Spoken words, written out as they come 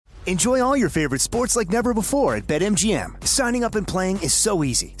Enjoy all your favorite sports like never before at BetMGM. Signing up and playing is so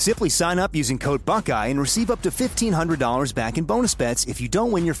easy. Simply sign up using code Buckeye and receive up to $1,500 back in bonus bets if you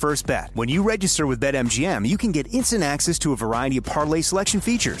don't win your first bet. When you register with BetMGM, you can get instant access to a variety of parlay selection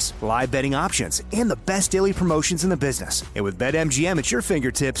features, live betting options, and the best daily promotions in the business. And with BetMGM at your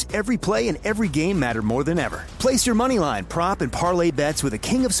fingertips, every play and every game matter more than ever. Place your moneyline, prop, and parlay bets with the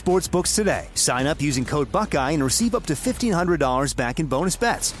king of sportsbooks today. Sign up using code Buckeye and receive up to $1,500 back in bonus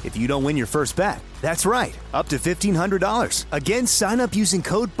bets if you don't win your first bet. That's right, up to $1,500. Again, sign up using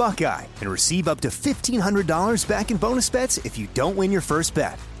code Buckeye and receive up to $1,500 back in bonus bets if you don't win your first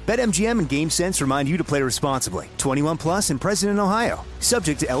bet. BetMGM and GameSense remind you to play responsibly. 21 plus and present in Ohio.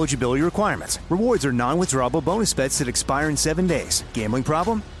 Subject to eligibility requirements. Rewards are non-withdrawable bonus bets that expire in 7 days. Gambling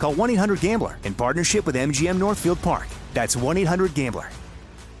problem? Call 1-800-GAMBLER in partnership with MGM Northfield Park. That's 1-800-GAMBLER.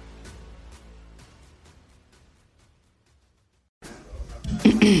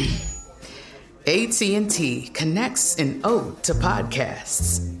 AT&T connects an ode to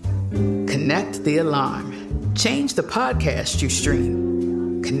podcasts. Connect the alarm. Change the podcast you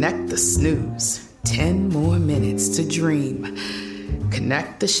stream. Connect the snooze. 10 more minutes to dream.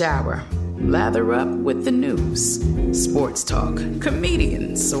 Connect the shower. Lather up with the news. Sports talk,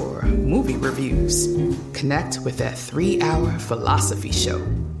 comedians, or movie reviews. Connect with that 3-hour philosophy show.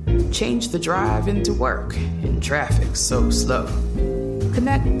 Change the drive into work in traffic so slow.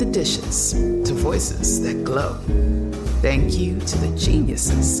 Connect the dishes to voices that glow. Thank you to the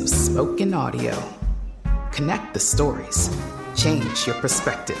geniuses of spoken audio. Connect the stories. Change your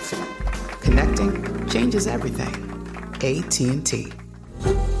perspective. Connecting changes everything. AT&T.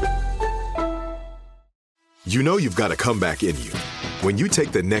 You know you've got a comeback in you. When you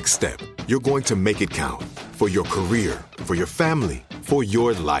take the next step, you're going to make it count. For your career, for your family, for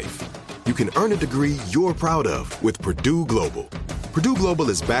your life. You can earn a degree you're proud of with Purdue Global. Purdue Global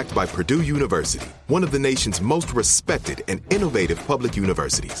is backed by Purdue University, one of the nation's most respected and innovative public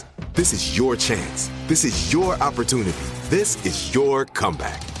universities. This is your chance. This is your opportunity. This is your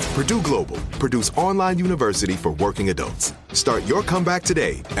comeback. Purdue Global, Purdue's online university for working adults. Start your comeback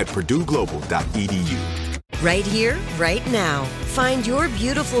today at purdueglobal.edu. Right here, right now. Find your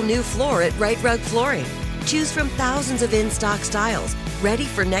beautiful new floor at Rite Rug Flooring. Choose from thousands of in-stock styles, ready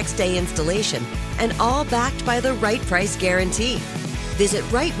for next day installation, and all backed by the right price guarantee. Visit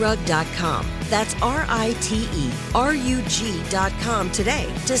riterug.com. That's RITERUG.com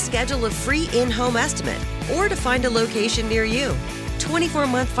today to schedule a free in-home estimate or to find a location near you.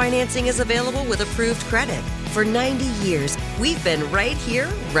 24-month financing is available with approved credit. For 90 years, we've been right here,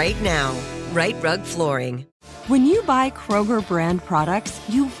 right now. Rite Rug Flooring. When you buy Kroger brand products,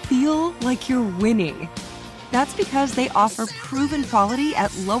 you feel like you're winning. That's because they offer proven quality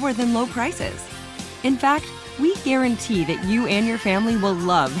at lower than low prices. In fact, we guarantee that you and your family will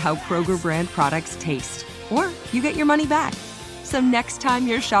love how Kroger brand products taste, or you get your money back. So next time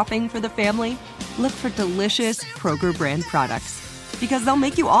you're shopping for the family, look for delicious Kroger brand products, because they'll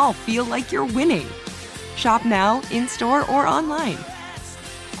make you all feel like you're winning. Shop now, in-store, or online.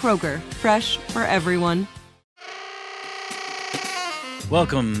 Kroger, fresh for everyone.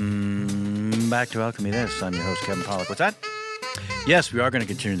 Welcome back to Alchemy This. I'm your host, Kevin Pollak. What's that? Yes, we are going to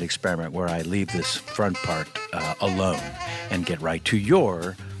continue the experiment where I leave this front part alone and get right to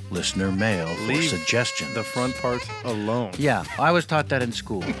your listener mail for suggestions. The front part alone. Yeah, I was taught that in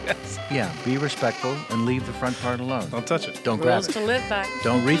school. Yes. Yeah, be respectful and leave the front part alone. Don't touch it. Don't grab Rules it. to live by.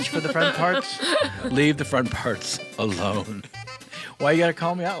 Don't reach for the front parts. Leave the front parts alone. Why you got to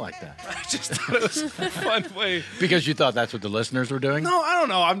call me out like that? I just thought it was a fun way. Because you thought that's what the listeners were doing? No, I don't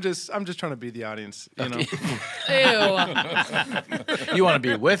know. I'm just trying to be the audience, you know. Ew. You want to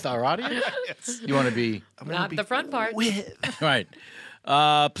be with our audience? Yes. You want to be... Not the front part. Right.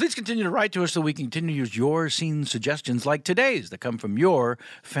 Please continue to write to us so we can continue to use your scene suggestions like today's that come from your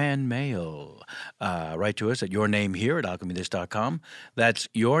fan mail. Write to us at yournamehere@alchemythis.com. That's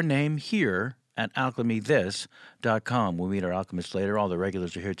yournamehere at alchemythis.com. We'll meet our alchemists later. All the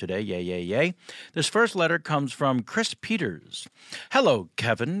regulars are here today. Yay, yay, yay. This first letter comes from Chris Peters. Hello,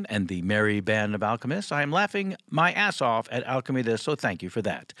 Kevin and the merry band of alchemists. I am laughing my ass off at Alchemy This, so thank you for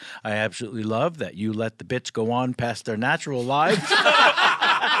that. I absolutely love that you let the bits go on past their natural lives.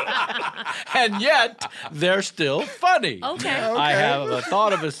 And yet, they're still funny. Okay. I have a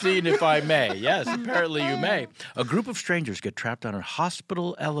thought of a scene, if I may. Yes, apparently you may. A group of strangers get trapped on a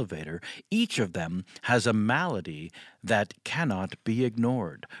hospital elevator. Each of them has a malady that cannot be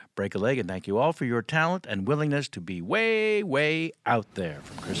ignored. Break a leg, and thank you all for your talent and willingness to be way, way out there.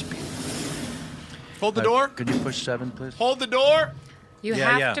 From Chris Peters. Hold the door. Could you push 7, please? Hold the door. You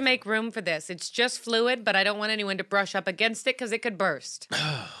have to make room for this. It's just fluid, but I don't want anyone to brush up against it because it could burst.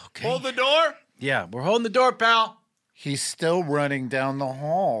 Okay. Hold the door. Yeah, we're holding the door, pal. He's still running down the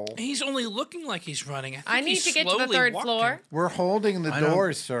hall. He's only looking like he's running. I need to get to the third floor. We're holding the I don't-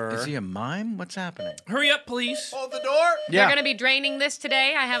 door, sir. Is he a mime? What's happening? Hurry up, please. Hold the door. They're going to be draining this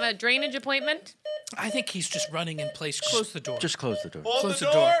today. I have a drainage appointment. I think he's just running in place. Close the door. Just close the door. Hold Close the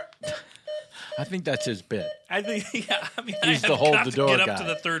the door. door. I think that's his bit. I think, yeah. I mean, He's I the have hold got the to door get up guy. to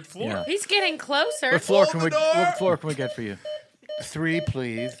the third floor. Yeah. He's getting closer. What floor Hold can the we? door. What floor can we get for you? 3,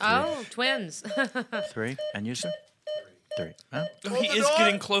 please. Oh, twins. 3. And you, sir? 3. Huh? Oh, Hold he the is door.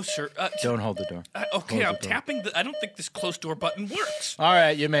 getting closer. Don't hold the door. Okay, Close I'm the door. tapping the. I don't think this close door button works. All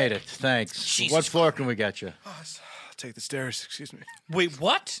right, you made it. Thanks. Jesus What floor can we get you? I'll take the stairs. Excuse me. Wait,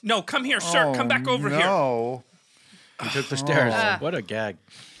 what? No, come here, sir. Come back over here. No. We took the stairs. What a gag.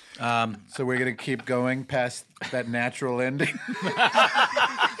 So we're going to keep going past that natural ending?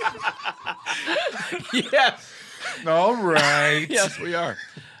 Yes. All right. Yes, we are.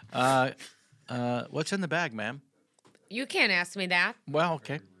 What's in the bag, ma'am? You can't ask me that. Well,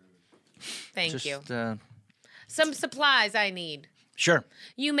 okay. Thank Just, you. uh, Some supplies I need. sure.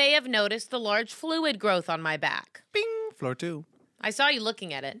 You may have noticed the large fluid growth on my back. Bing. Floor 2. I saw you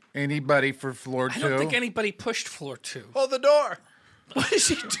looking at it. Anybody for floor 2? I don't think anybody pushed floor 2. Hold the door. What is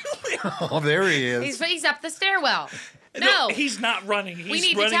he doing? Oh, there he is. He's up the stairwell. No, he's not running. He's we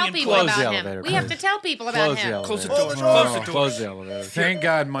need to running tell in people Close place. the about elevator, him. We have to tell people about Close the him. elevator. Close the Hold door. the door. Close the door. Close the elevator. Thank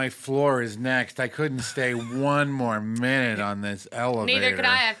God my floor is next. I couldn't stay one more minute on this elevator. Neither could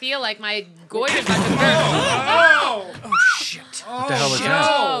I. I feel like my goiter's about to burst. Oh shit! What the hell is that?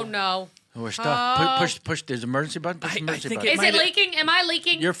 Oh, no. We're stuck. Push. There's an emergency button. Push the I emergency think button. Is might it have- leaking? Am I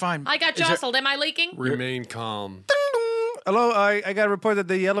leaking? You're fine. I got Is there- jostled. Am I leaking? Remain calm. Hello. I got a report that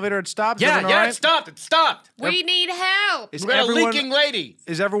the elevator had stopped. Is Yeah, everyone all right? it stopped. It stopped. We need help. Is We got a everyone, leaking lady.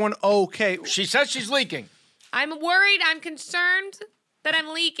 Is everyone okay? She says she's leaking. I'm worried. I'm concerned that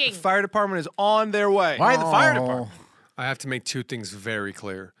I'm leaking. Fire department is on their way. Why the fire Oh. department? I have to make two things very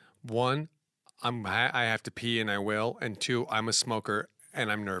clear. One, I have to pee and I will. And 2, I'm a smoker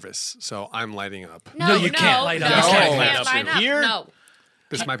and I'm nervous. So I'm lighting up. No, you can't light up. No, You can't you light can't up light up. here. No.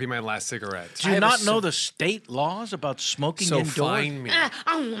 This might be my last cigarette. Do you not know the state laws about smoking So indoors? find me.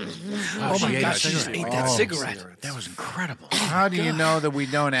 Oh my ate God, a she just cigarette. ate that Oh, cigarette. That was incredible. How do you know that we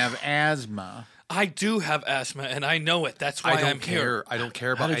don't have asthma? I do have asthma, and I know it. That's why I don't I'm care. here. I don't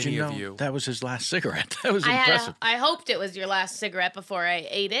care How about did any you know of you. that was his last cigarette? That was impressive. I hoped it was your last cigarette before I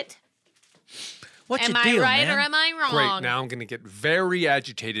ate it. What's Am your I deal, right man? or am I wrong? Great. Now I'm going to get very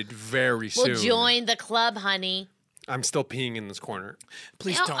agitated very We'll soon. join the club, honey. I'm still peeing in this corner.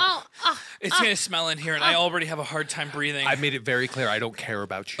 Please Oh, don't. oh, It's going to smell in here, and I already have a hard time breathing. I made it very clear I don't care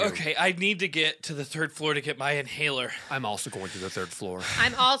about you. Okay, I need to get to the third floor to get my inhaler. I'm also going to the third floor.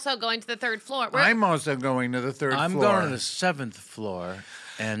 I'm also going to the third floor. We're- I'm also going to the third I'm floor. going to the 7th floor,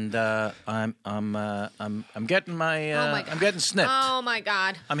 and I'm getting my Oh my God. I'm getting snipped. Oh my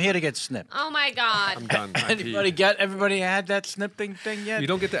God. I'm here to get snipped. Oh my God. I'm done. I Anybody peed. everybody had that snipping thing yet? You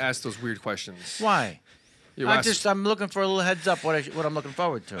don't get to ask those weird questions. Why? You I ask- I'm looking for a little heads up what I'm looking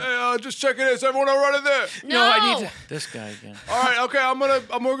forward to. Hey, just checking this. Everyone all right in there? No, I need to. This guy again. All right. Okay. I'm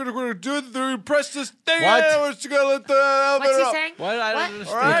gonna do the press this thing. What? And we're just gonna let the What's elevator he up. saying? What? I don't What?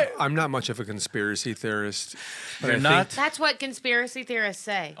 understand. All right. I'm not much of a conspiracy theorist. But You're I not? Think, That's what conspiracy theorists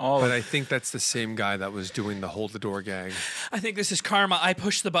say. Oh, but I think that's the same guy that was doing the hold the door gag. I think this is karma. I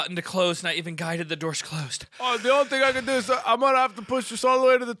pushed the button to close, and I even guided the doors closed. Oh, the only thing I can do is I'm gonna have to push this all the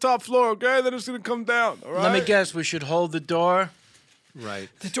way to the top floor. Okay. Then it's gonna come down. All right. let me guess. We should hold the door. Right.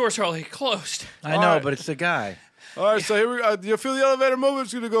 The doors are already closed. I All know, right. but it's the guy. All right. So here we go. You feel the elevator moving?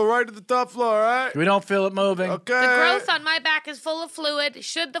 It's gonna go right to the top floor. All right. We don't feel it moving. Okay. The growth on my back is full of fluid.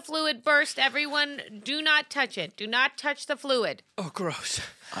 Should the fluid burst, everyone do not touch it. Do not touch the fluid. Oh, gross.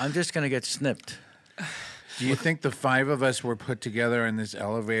 I'm just gonna get snipped. Do you think the 5 of us were put together in this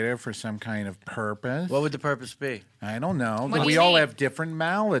elevator for some kind of purpose? What would the purpose be? I don't know. What do We you all mean? have different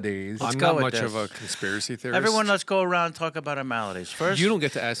maladies. Let's I'm go not with much this. of a conspiracy theorist. Everyone, let's go around and talk about our maladies. First, You don't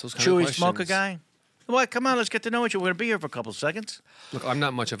get to ask those kind of Chewy questions. smoker guy. What? Come on, let's get to know each other. We're gonna be here for a couple seconds, Look, I'm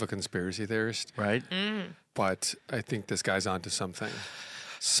not much of a conspiracy theorist, right? but I think this guy's onto something.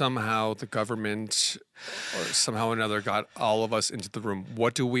 Somehow the government or somehow or another got all of us into the room.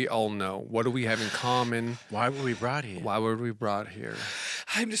 What do we all know? What do we have in common? Why were we brought here? Why were we brought here?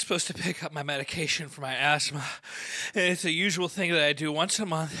 I'm just supposed to pick up my medication for my asthma. And it's a usual thing that I do once a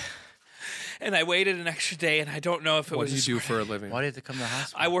month. And I waited an extra day, and I don't know if it What was do you a do smart- for a living? Why do you have to come to the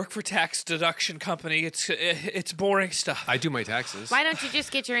hospital? I work for tax deduction company. It's boring stuff. I do my taxes. Why don't you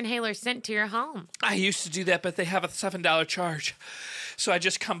just get your inhaler sent to your home? I used to do that, but they have a $7 charge. So I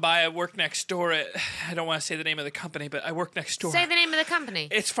just come by. I work next door at, I don't want to say the name of the company, but I work next door. Say the name of the company.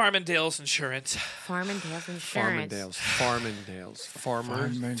 It's Farmingdale's Insurance. Farmingdale's Insurance. Farmingdale's. Farmer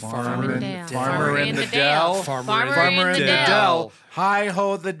in the Dell. Farmer in the Dell.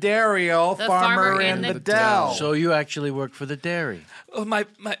 Hi-ho the dairy-o, The farmer in the dell. So you actually work for the dairy. Oh,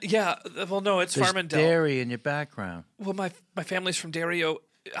 yeah. Well, no, it's There's Farmingdale. dairy in your background. Well, my family's from Dario,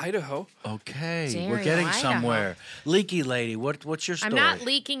 Idaho. Okay, Dario, we're getting Idaho. somewhere. Leaky lady, what's your story? I'm not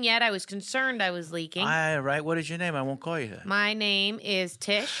leaking yet. I was concerned I was leaking. All right, what is your name? I won't call you that. My name is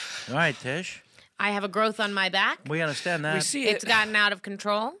Tish. All right, Tish. I have a growth on my back. We understand that. We see It's it. gotten out of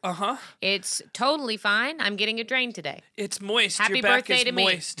control. Uh-huh. It's totally fine. I'm getting a drain today. It's moist. Happy Your back birthday is to me.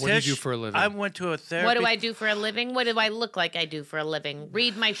 moist. What do you Tish, do for a living? I went to a therapy. What do I do for a living? What do I look like I do for a living?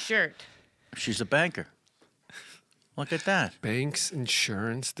 Read my shirt. She's a banker. Look at that. Banks,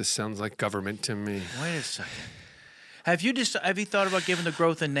 insurance. This sounds like government to me. Wait a second. Have you thought about giving the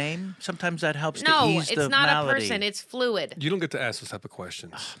growth a name? Sometimes that helps to No, ease it's the not malady. a person. It's fluid. You don't get to ask those type of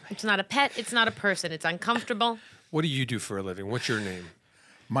questions. It's not a pet. It's not a person. It's uncomfortable. What do you do for a living? What's your name?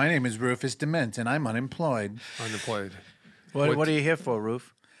 My name is Rufus Dement, and I'm unemployed. Unemployed. What are you here for,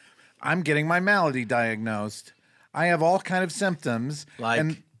 Roof? I'm getting my malady diagnosed. I have all kind of symptoms. Like?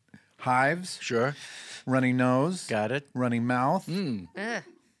 And hives, Sure. runny nose, Got it. runny mouth, Ugh.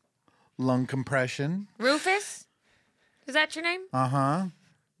 lung compression. Rufus? Is that your name? Uh-huh.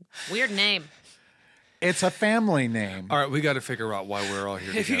 Weird name. It's a family name. All right, we got to figure out why we're all here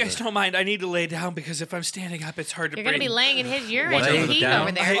If you together. guys don't mind, I need to lay down because if I'm standing up, it's hard to You're breathe. going to be laying in his urine What, and laying heat down?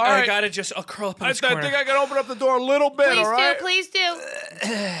 over there. I right. gotta just, I'll curl up in I this corner. think I can open up the door a little bit, Please all right? do. Please do. All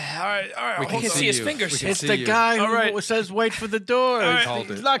right. I can see his fingers. We can It's see the you. guy All who right. says wait for the door. right. Called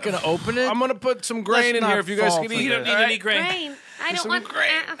He's it. not going to open it. I'm going to put some grain in not here if you guys fall can for eat You it. don't need all any right? grain. Grain. I don't some want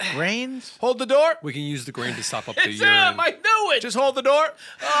grain. Rains? Hold the door. We can use the grain to stop up the It's urine. him. I knew it. Just hold the door.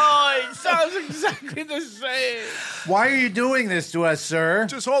 Oh, it sounds exactly the same. Why are you doing this to us, sir?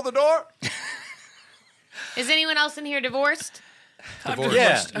 Just hold the door. Is anyone else in here divorced? Divorce.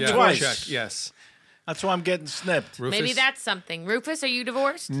 Yeah, yeah. twice. Check. Yes. That's why I'm getting snipped. Rufus? Maybe that's something. Rufus, are you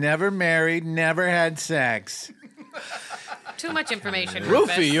divorced? Never married, never had sex. Too much information,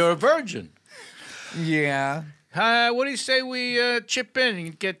 Rufus. Roofy, you're a virgin. Yeah. What do you say we chip in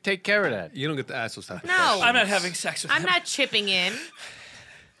and take care of that? You don't get to ask those type of No. questions. I'm not having sex with I'm him. not chipping in.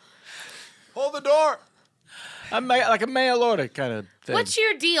 Hold the door. I'm like a mail order kind of thing. What's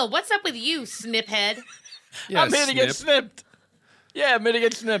your deal? What's up with you, sniphead? Yeah, I'm here to get snip. snipped. Yeah, I'm here to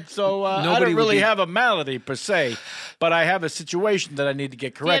get snipped. So I Nobody don't would really be- have a malady per se, but I have a situation that I need to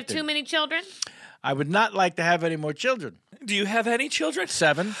get Do you have corrected. too many children? I would not like to have any more children. Do you have any children?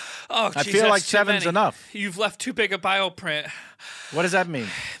 7. Oh, I geez, feel that's like too 7's many. enough. You've left too big a bioprint. What does that mean?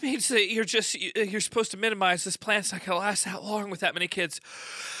 It means that you're supposed to minimize this plant's not gonna last that long with that many kids.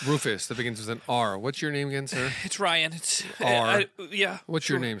 Rufus, that begins with an R. What's your name again, sir? It's Ryan. It's R. yeah. What's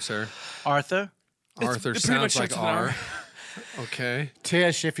your name, sir? Arthur? Arthur it pretty much sounds like starts with an R. Okay.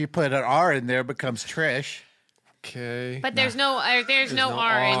 Tish, if you put an R in there, becomes Trish. Okay. But there's no R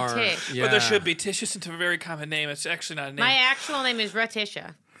in Tish. Yeah. But there should be. Tish isn't a very common name. It's actually not a name. My actual name is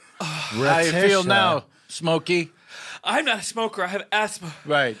Ratisha. How you feel now, Smokey? I'm not a smoker. I have asthma.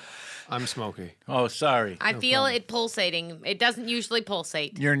 Right. I'm Smokey. Oh, sorry. I feel it pulsating. It doesn't usually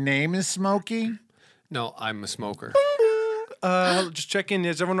pulsate. Your name is Smokey? No, I'm a smoker. Just check in.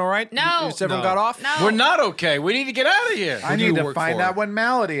 Is everyone all right? No. Has everyone No. got off? No. We're not okay. We need to get out of here. I do you need to work find for? out what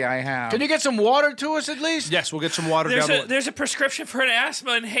malady I have. Can you get some water to us at least? Yes, we'll get some water down. There's a prescription for an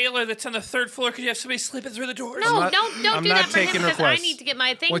asthma inhaler that's on the 3rd floor because you have somebody sleeping through the doors. No, not- don't I'm do not that for him taking because I requests. need to get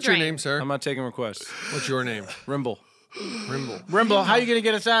my thing What's your drained. name, sir? I'm not taking requests. What's your name? Rimble. Rimble. Rimble, how are you going to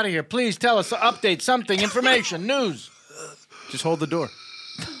get us out of here? Please tell us, update, something, information, news. Just hold the door.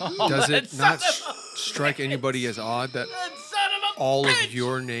 Does it not strike anybody as odd that all of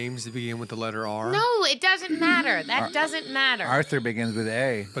your names begin with the letter R? No, it doesn't matter. That doesn't matter. Arthur begins with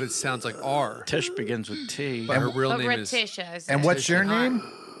A. But it sounds like R. Tish begins with T. But her real but name is Ratisha is And what's your name?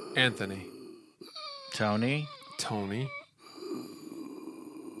 Anthony. Tony. Tony.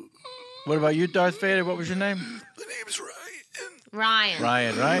 What about you, Darth Vader? What was your name? Ryan.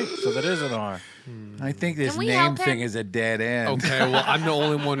 Ryan, right? So that is an R. I think this Can we name help him? thing is a dead end. Okay, well, I'm the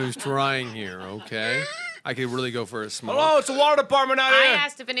only one who's trying here, okay? I could really go for a smoke. Hello, it's the water department out I here.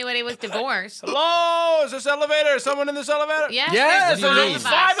 asked if anybody was divorced. Hello, is this elevator? Is someone in this elevator? Yes, Yes, there's there's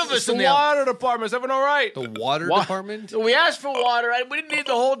 5 of It's us the in there. water department. Is everyone all right? The water Wa- department? We asked for water. We didn't need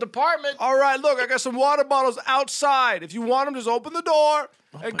the whole department. All right, look, I got some water bottles outside. If you want them, just open the door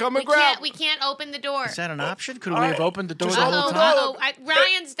and come and grab. We can't open the door. Is that an option? Could we have opened the door the Just whole hold time? the door.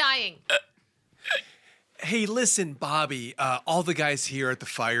 Ryan's dying. Hey, listen, Bobby. All the guys here at the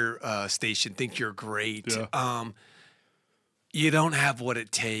fire station think you're great. Yeah. You don't have what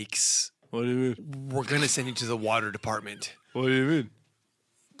it takes. What do you mean? We're gonna send you to the water department. What do you mean?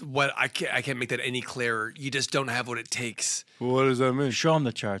 What I can't make that any clearer. You just don't have what it takes. What does that mean? Show them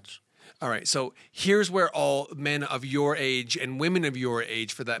the charts. All right, so here's where all men of your age and women of your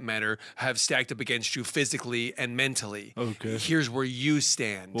age, for that matter, have stacked up against you physically and mentally. Okay. Here's where you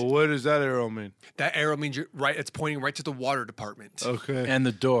stand. Well, what does that arrow mean? That arrow means you're right. It's pointing right to the water department. Okay. And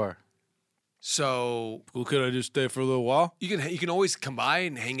the door. So, well, could I just stay for a little while? You can always come by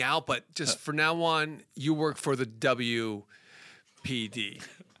and hang out, but just for now on, you work for the WPD.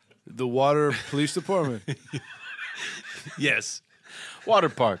 The Water Police Department. Yes. Water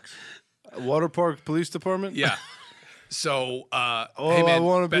parks. Water Park Police Department? Yeah. So, hey man, I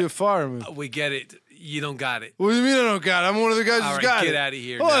want to be a fireman. We get it. You don't got it. What do you mean I don't got it? I'm one of the guys All who's right, got it. get out of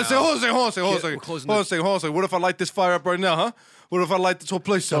here Hold on now. a second, hold on a second, hold on a second, hold on a We're second. closing Hold on a second, hold on a second. What if I light this fire up right now, huh? What if I light this whole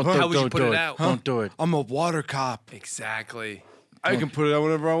place up, huh? How would you put it out? Huh? Don't do it. I'm a water cop. Exactly. I can put it out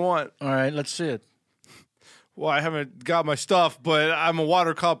whenever I want. All right, let's see it. Well, I haven't got my stuff, but I'm a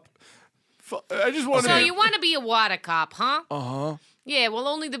water cop. I just want So to. you want to be a water cop, huh? Uh-huh. Yeah, well,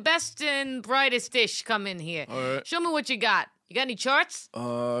 only the best and brightest fish come in here. All right. Show me what you got. You got any charts?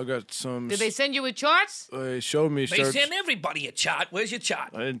 I got some. Did they send you with charts? They showed me. They send everybody a chart. Where's your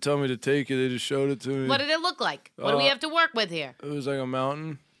chart? They didn't tell me to take it. They just showed it to me. What did it look like? What do we have to work with here? It was like a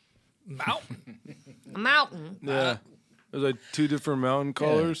mountain. Mountain? A mountain? Yeah. It was like two different mountain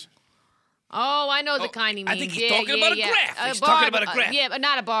colors. Oh, I know the kind he means. I think he's talking about a graph. He's talking about a graph. Yeah, but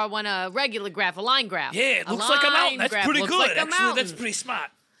not a bar one, a regular graph, a line graph. Yeah, it looks like a mountain. That's graph pretty looks good. like a Actually, mountain. that's pretty smart.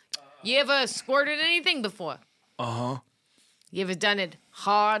 You ever squirted anything before? Uh-huh. You ever done it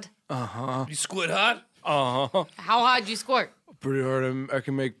hard? Uh-huh. You squirt hard? Uh-huh. How hard you squirt? Pretty hard. I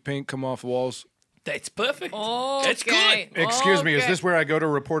can make paint come off walls. That's perfect. Oh, That's good. Excuse me, is this where I go to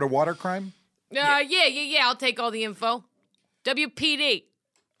report a water crime? Yeah. I'll take all the info. WPD.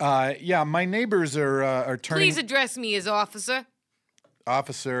 Yeah, my neighbors are turning. Please address me as officer.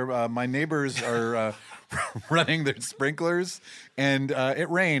 Officer, my neighbors are running their sprinklers, and it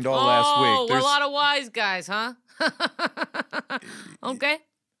rained all last week. Oh, a lot of wise guys, huh? Okay.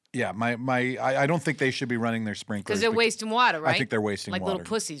 Yeah, I don't think they should be running their sprinklers. Because they're wasting water, right? I think they're wasting like water. little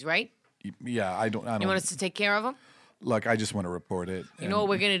pussies, right? Yeah, I don't. You want us to take care of them? Look, I just want to report it. You know what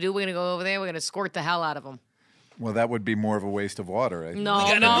we're going to do? We're going to go over there. We're going to squirt the hell out of them. Well, that would be more of a waste of water. I think. No, We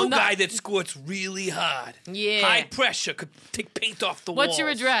got no, a new no. guy that squirts really hard. Yeah. High pressure could take paint off the walls. What's your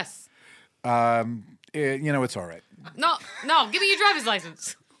address? It's all right. No, give me your driver's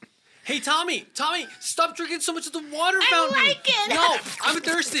license. Hey, Tommy, stop drinking so much of the water fountain. I like it. No, I'm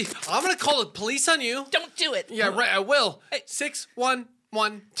thirsty. I'm going to call the police on you. Don't do it. Yeah, right, I will. Hey,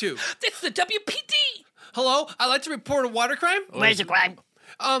 6112. That's the WPD. Hello, I'd like to report a water crime. Where's the crime?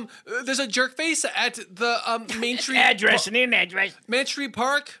 There's a jerk face at the Main Street Address, need an address. Main Street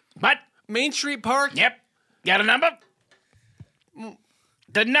Park. What? Main Street Park. Yep. Got a number?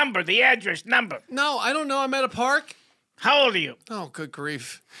 The number, the address number. No, I don't know. I'm at a park. How old are you? Oh, good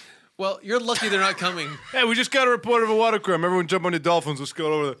grief. Well, you're lucky they're not coming. Hey, we just got a report of a water crime. Everyone jump on the dolphins. Let's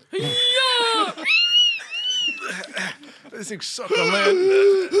go over there. Yeah! This thing sucks,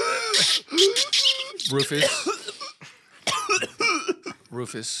 man.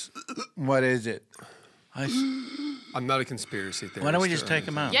 Rufus. What is it? I'm not a conspiracy theorist. Why don't we just take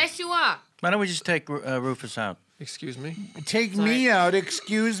him out? Yes, you are. Why don't we just take Rufus out? Excuse me? Take me out,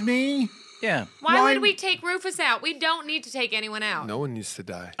 excuse me? Yeah. Why would we take Rufus out? We don't need to take anyone out. No one needs to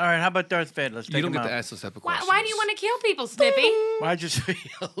die. All right, how about Darth Vader? Let's take You don't him get out. to ask those type of Why, questions. why do you want to kill people, Snippy? I just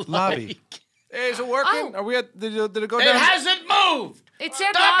feel Lobby. Hey, is it working? Are we at? Did it go It down? hasn't moved. It said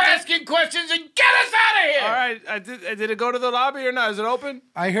Stop lobby. asking questions and get us out of here. All right, did it go to the lobby or not? Is it open?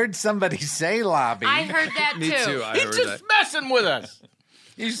 I heard somebody say lobby. I heard that Me too. I He's heard just that. messing with us.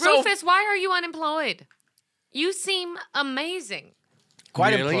 He's so Rufus, why are you unemployed? You seem amazing.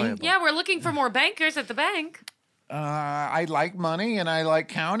 quite Really? employable. Yeah, we're looking for more bankers at the bank. I like money and I like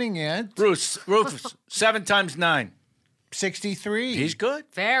counting it. Rufus, 7 times 9. 63. He's good,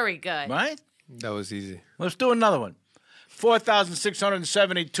 Very good. right? That was easy. Let's do another one.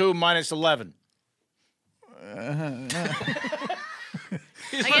 4,672 minus 11. I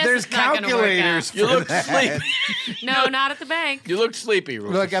guess There's it's not gonna work calculators. You for look that. sleepy. out. No, not at the bank. You look sleepy,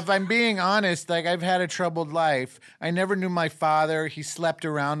 Rufus. Look, if I'm being honest, like I've had a troubled life. I never knew my father. He slept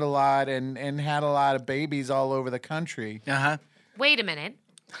around a lot and had a lot of babies all over the country. Uh-huh. Wait a minute.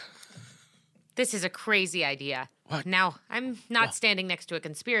 This is a crazy idea. Now, I'm not standing next to a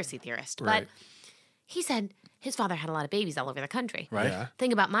conspiracy theorist, Right. but He said his father had a lot of babies all over the country. Right. Yeah.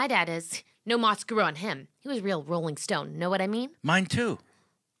 Thing about my dad is no moss grew on him. He was a real Rolling Stone. Know what I mean? Mine too.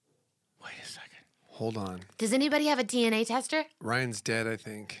 Wait a second. Hold on. Does anybody have a DNA tester? Ryan's dead, I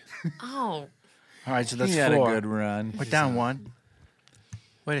think. Oh. All right, so that's He had 4. a good run. We're down 1.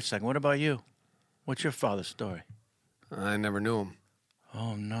 Wait a second. What about you? What's your father's story? I never knew him.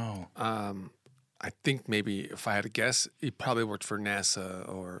 Oh, no. I think maybe if I had to guess, he probably worked for NASA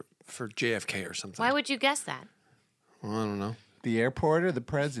or for JFK or something. Why would you guess that? Well, I don't know. The airport or the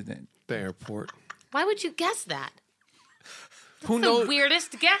president? The airport. Why would you guess that? Who That's the knows?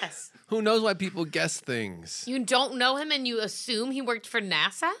 weirdest guess. Who knows why people guess things? You don't know him and you assume he worked for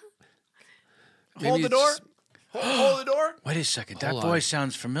NASA? Hold the door. Hold the door. Wait a second. That Hold voice on.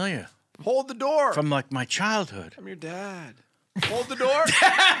 sounds familiar. Hold the door. From like my childhood. I'm your dad. Hold the door.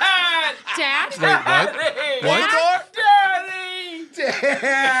 Dad? Wait, what? What? Daddy!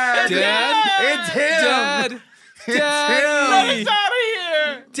 Dad! Dad? It's him! Dad! Let Daddy! us out of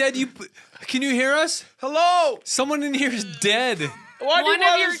here! Dad, can you hear us? Hello. Someone in here is dead. Why do One you of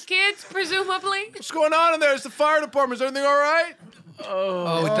want your us- kids, presumably? What's going on in there? It's the fire department. Is everything all right?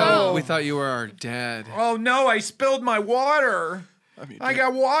 Oh, we thought you were our dad. Oh no, I spilled my water. I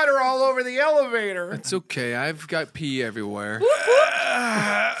got water all over the elevator. It's okay. I've got pee everywhere.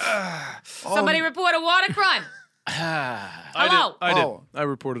 Somebody report a water crime. Hello? I did. Oh. I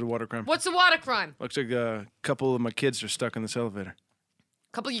reported a water crime. What's a water crime? Looks like a couple of my kids are stuck in this elevator.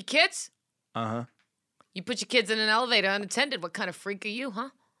 Couple of your kids? Uh-huh. You put your kids in an elevator unattended. What kind of freak are you, huh?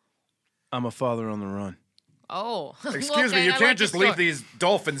 I'm a father on the run. Oh. Excuse me, Okay, you I can't like just your leave story. these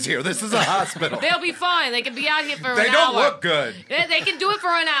dolphins here. This is a hospital. They'll be fine. They can be out here for They an don't hour. look good. They can do it for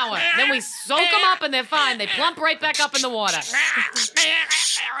an hour. Then we soak them up and they're fine. They plump right back up in the water.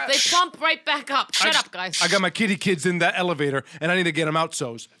 They plump right back up. Shut up, guys. I got my kitty kids in that elevator, and I need to get them out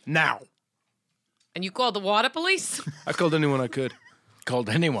so's now. And you called the water police? I called anyone I could. Called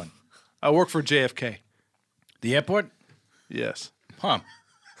anyone. I work for JFK. The airport? Yes. Huh.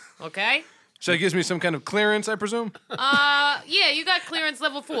 Okay. So that gives me some kind of clearance, I presume? Yeah, you got clearance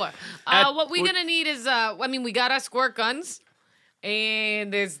level 4. What we're gonna need is, we got our squirt guns,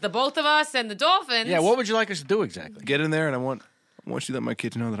 and there's the both of us and the dolphins. Yeah, what would you like us to do exactly? Get in there, and I want you to let my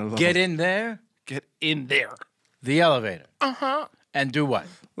kids know that I love Get them. in there? Get in there. The elevator. Uh-huh. And do what?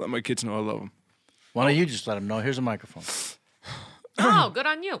 Let my kids know I love them. Why don't you just let them know? Here's a microphone. Oh, good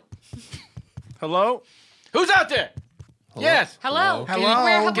on you. Hello? Who's out there? Yes. Hello. Hello?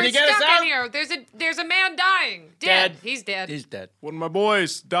 We're Can you get us stuck out? in here. There's a man dying. Dead. He's dead. He's dead. One of my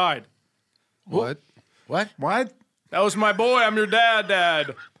boys died. What? What? What? That was my boy. I'm your dad.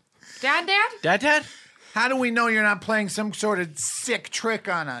 Dad? Dad? How do we know you're not playing some sort of sick trick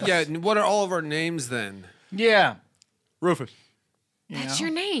on us? Yeah, what are all of our names then? Yeah. Rufus. That's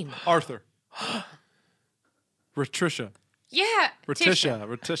your name. Arthur. Ratricia. Yeah. Tisha.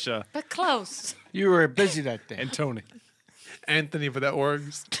 Ratisha. But close. You were busy that day. And Tony. Anthony, but that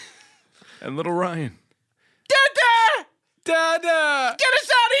works. And little Ryan. Dada! Dada! Get us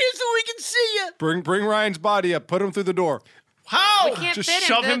out of here so we can see you! Bring Ryan's body up. Put him through the door. How? We can't Just fit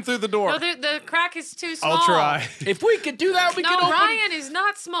shove him. him through the door. No, the crack is too small. I'll try. If we could do that, we No, could open... Ryan is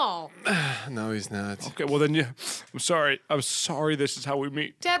not small. No, he's not. Okay, well then I'm sorry. I'm sorry this is how we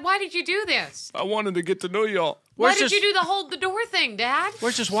meet. Dad, why did you do this? I wanted to get to know y'all. Why did you do the hold the door thing, Dad?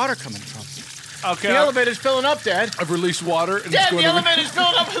 Where's this water coming from? Okay. The elevator's filling up, Dad. I've released water. And Dad, it's going the to elevator's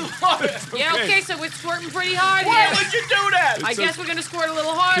filling up with water! Yeah, okay, so we're squirting pretty hard Why here. would you do that? I guess we're gonna squirt a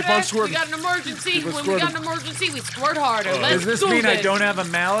little harder. Keep on squirting. We got an emergency. Keep on When we got squirting. an emergency, we squirt harder. Let's Does this do mean I this. don't have a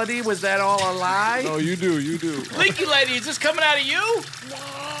malady? Was that all a lie? No, you do. You do. Leaky lady, is this coming out of you?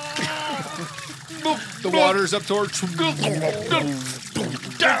 The water's up to our...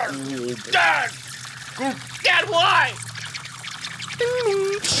 Dad, why?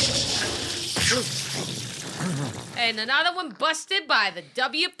 And another one busted by the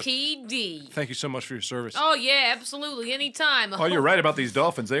WPD. Thank you so much for your service. Oh yeah, absolutely, anytime. Oh, you're right about these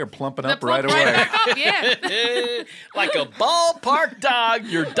dolphins. They are plumping They're up right plump away. back up, yeah. Like a ballpark dog,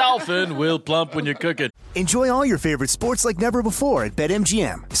 your dolphin will plump when you cook it. Enjoy all your favorite sports like never before at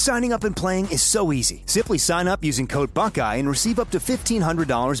BetMGM. Signing up and playing is so easy. Simply sign up using code Buckeye and receive up to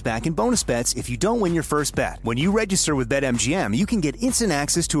 $1,500 back in bonus bets if you don't win your first bet. When you register with BetMGM, you can get instant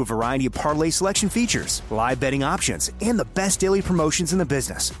access to a variety of parlay selection features, live betting options, and the best daily promotions in the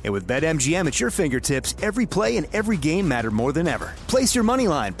business. And with BetMGM at your fingertips, every play and every game matter more than ever. Place your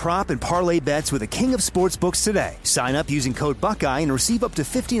moneyline, prop, and parlay bets with the king of sportsbooks today. Sign up using code Buckeye and receive up to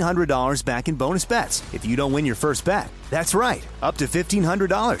 $1,500 back in bonus bets. It's if you don't win your first bet. That's right, up to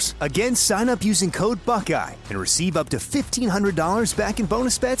 $1,500. Again, sign up using code Buckeye and receive up to $1,500 back in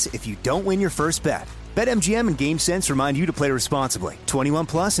bonus bets if you don't win your first bet. BetMGM and GameSense remind you to play responsibly. 21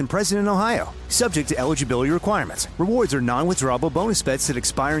 plus and present in Ohio. Subject to eligibility requirements. Rewards are non-withdrawable bonus bets that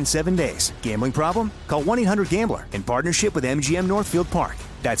expire in 7 days. Gambling problem? Call 1-800-GAMBLER in partnership with MGM Northfield Park.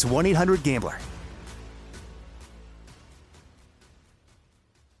 That's 1-800-GAMBLER.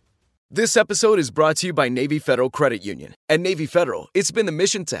 This episode is brought to you by Navy Federal Credit Union. At Navy Federal, it's been the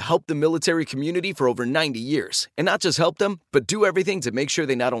mission to help the military community for over 90 years. And not just help them, but do everything to make sure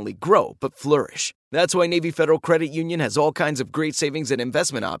they not only grow, but flourish. That's why Navy Federal Credit Union has all kinds of great savings and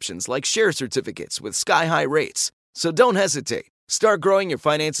investment options like share certificates with sky-high rates. So don't hesitate. Start growing your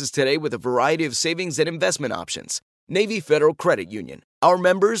finances today with a variety of savings and investment options. Navy Federal Credit Union. Our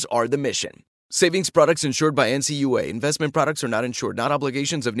members are the mission. Savings products insured by NCUA. Investment products are not insured, not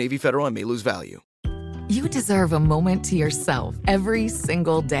obligations of Navy Federal and may lose value. You deserve a moment to yourself every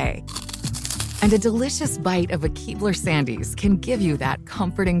single day. And a delicious bite of a Keebler Sandies can give you that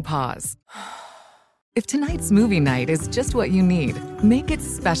comforting pause. If tonight's movie night is just what you need, make it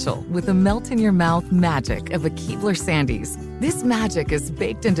special with the melt-in-your-mouth magic of a Keebler Sandies. This magic is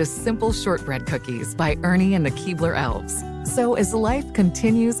baked into simple shortbread cookies by Ernie and the Keebler Elves. So as life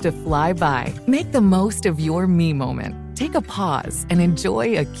continues to fly by, make the most of your me moment. Take a pause and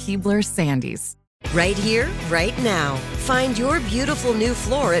enjoy a Keebler Sandies. Right here, right now. Find your beautiful new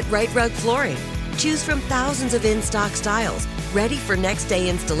floor at Right Rug Flooring. Choose from thousands of in-stock styles, ready for next day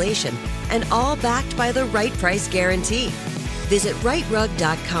installation, and all backed by the right price guarantee. Visit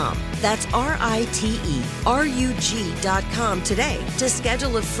rightrug.com. That's RITERUG.com today to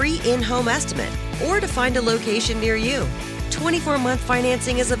schedule a free in-home estimate or to find a location near you. 24-month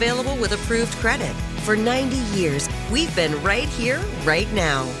financing is available with approved credit. For 90 years, we've been right here, right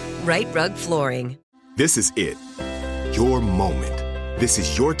now. Right Rug Flooring. This is it. Your moment. This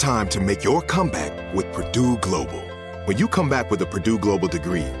is your time to make your comeback with Purdue Global. When you come back with a Purdue Global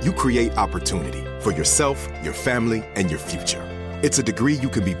degree, you create opportunity for yourself, your family, and your future. It's a degree you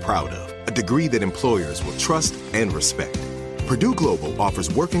can be proud of, a degree that employers will trust and respect. Purdue Global offers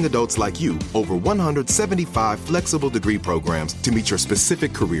working adults like you over 175 flexible degree programs to meet your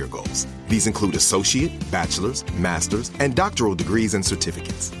specific career goals. These include associate, bachelor's, master's, and doctoral degrees and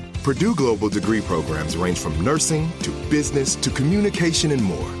certificates. Purdue Global degree programs range from nursing to business to communication and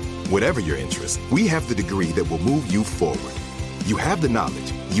more. Whatever your interest, we have the degree that will move you forward. You have the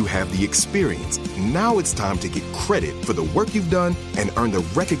knowledge, you have the experience. Now it's time to get credit for the work you've done and earn the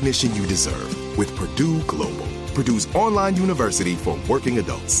recognition you deserve with Purdue Global, Purdue's online university for working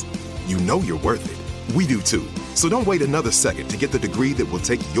adults. You know you're worth it. We do too. So don't wait another second to get the degree that will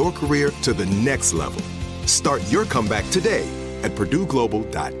take your career to the next level. Start your comeback today at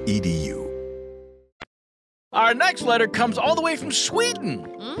purdueglobal.edu. Our next letter comes all the way from Sweden.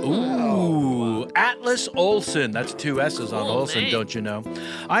 Ooh, Atlas Olsen. That's 2 S's on Olsen, don't you know?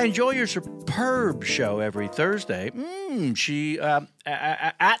 I enjoy your superb show every Thursday.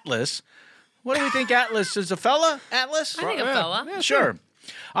 Atlas. What do we think Atlas is? A fella? Atlas? I think a fella. Yeah, sure.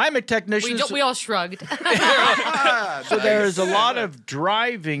 I'm a technician. We all shrugged. So there's a lot of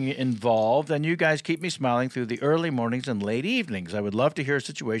driving involved, and you guys keep me smiling through the early mornings and late evenings. I would love to hear a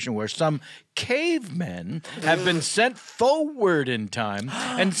situation where some cavemen have been sent forward in time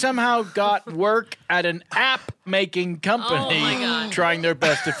and somehow got work at an app-making company, trying their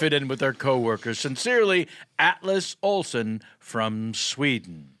best to fit in with their coworkers. Sincerely, Atlas Olsen from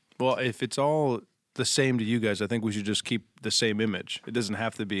Sweden. Well, if it's all the same to you guys, I think we should just keep the same image. It doesn't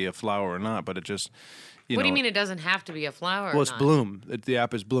have to be a flower or not, but it just, What do you mean it doesn't have to be a flower? Well, it's Bloom. The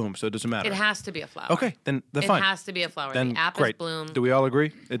app is Bloom, so it doesn't matter. It has to be a flower. Okay, then fine. It has to be a flower. Then the app great. is Bloom. Do we all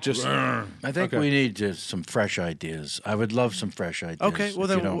agree? It just. I think we need just some fresh ideas. I would love some fresh ideas. Okay, well if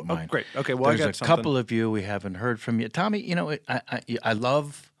then, you don't mind. great. Okay, well There's I got a couple of you we haven't heard from you, Tommy. You know, I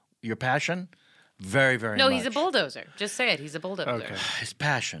love your passion, very very No, much. he's a bulldozer. Just say it. He's a bulldozer. Okay, his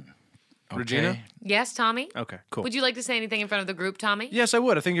passion. Okay. Regina? Yes, Tommy? Okay, cool. Would you like to say anything in front of the group, Tommy? Yes, I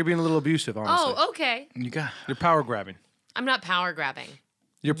would. I think you're being a little abusive, honestly. Oh, okay. You're power grabbing. I'm not power grabbing.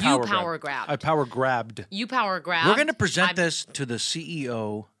 You're You power power grabbed. grabbed. I power grabbed. You power grab. We're going to present this to the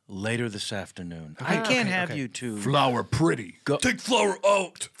CEO later this afternoon. I can't have you two. Flower pretty. Go. Take flower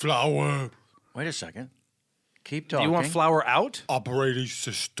out. Flower. Wait a second. Keep Do talking. you want flower out? Operating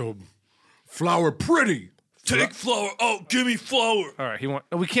system. Flower pretty. Take flower out. Give me flower. All right,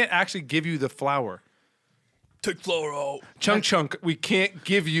 we can't actually give you the flower. Take flower out. Chunk, we can't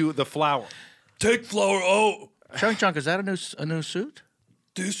give you the flower. Take flower out. Chunk, is that a new suit?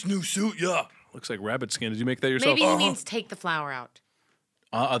 This new suit, yeah. Looks like rabbit skin. Did you make that yourself? Maybe he means take the flower out.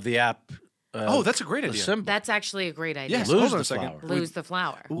 Of the app Oh, that's a great the idea. symbol. That's actually a great idea. Yes, Lose hold on the a second. flower. Lose the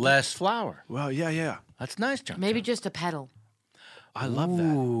flower. Less flour. Well, yeah. That's nice, John. Maybe just a petal. I love that.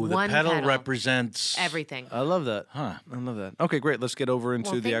 Ooh, the One petal petal. represents Everything. I love that. Huh. I love that. Okay, great. Let's get over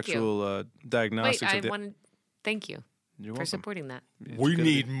into Well, the thank you. actual diagnostics Wait, I of the. wanted. Thank you You're for welcome. supporting that. We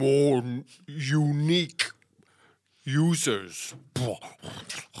need more unique users.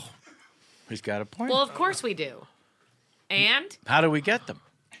 He's got a point. Well, of course we do. And How do we get them?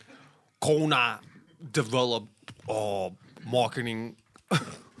 Kona develop marketing.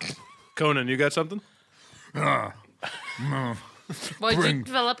 Conan, you got something? what did you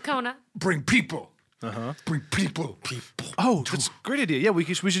develop, Kona? Bring people. Bring people. Oh, that's a great idea. Yeah, we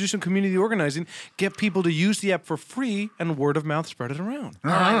should do some community organizing. Get people to use the app for free, and word of mouth spread it around. Oh,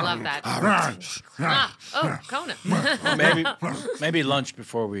 I love that. Kona. Maybe lunch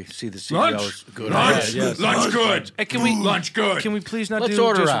before we see the CEOs. Lunch? Good. Lunch? Yes. Lunch good. Hey, can we Lunch good. Can we please not Let's do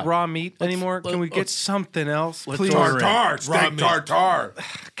order just out. raw meat anymore? Can we get something else? Let's Please. order Tartar. Steak tartar.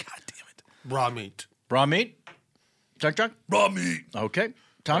 Raw meat. Raw meat? Chuck? Raw meat. Okay.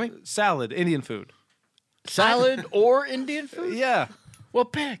 Tommy? Salad, Indian food. Salad or Indian food? Yeah. Well,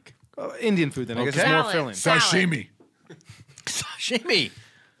 pick. Indian food then. I guess it's Okay. more Salad. filling. Sashimi. Sashimi.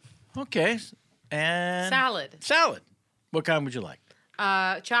 Okay. And Salad. What kind would you like?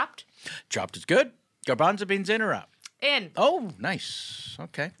 Chopped. Chopped is good. Garbanzo beans in or out? In. Oh, nice.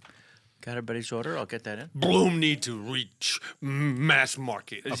 Okay. Got everybody's order. I'll get that in. Bloom need to reach mass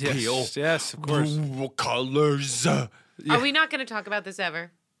market appeal. Yes, of course. Blue colors. Are we not going to talk about this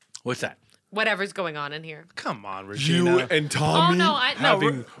ever? What's that? Whatever's going on in here. Come on, You Regina. and Tommy no,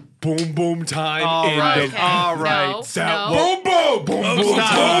 having boom boom time All in right. the Okay. All right. No, That no. boom boom boom boom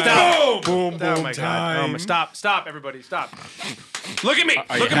Stop. boom boom Oh my time. God. Stop, everybody. Stop. Look at me.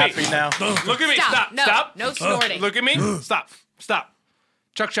 Are you Look at happy me. now? Look at me. Stop. No. Stop. No snorting. Look at me. Stop.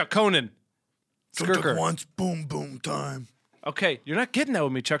 Chuck, Conan. Skirker. wants boom boom time. Okay, you're not getting that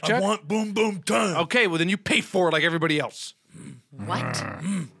with me, Chuck. I want boom boom time. Okay, well then you pay for it like everybody else. What?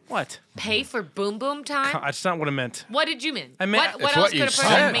 What? Pay for boom boom time? That's not what I meant. What did you mean? I meant- what it's else what could you a person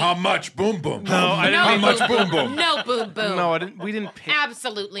said. mean? How much boom boom? No, I didn't No mean much boom boom. No boom boom. No, I didn't. We didn't pay.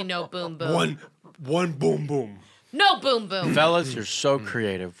 Absolutely no boom boom. One boom boom. No boom boom. Fellas, you're so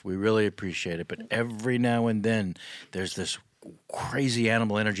creative. We really appreciate it. But every now and then, there's this crazy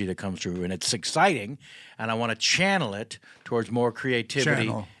animal energy that comes through, and it's exciting. And I want to channel it towards more creativity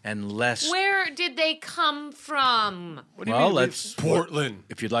Channel. and less. Where did they come from? Well, let's. Portland.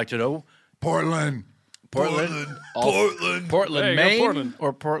 If you'd like to know, Portland. Portland, Portland. Portland, There you go, Maine, Portland.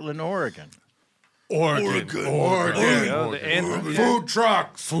 or Portland, Oregon. Oregon. Food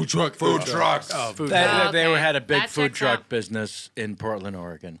trucks. Food truck. Food trucks. They Okay, had a big that food checks truck out. business in Portland,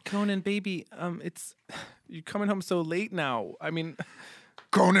 Oregon. Conan, baby, it's you're coming home so late now. I mean,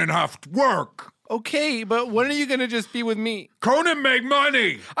 Conan have to work. okay, but when are you gonna just be with me? Conan make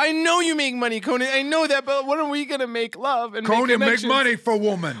money. I know you make money, Conan. I know that, but when are we gonna make love and Conan make connections? money for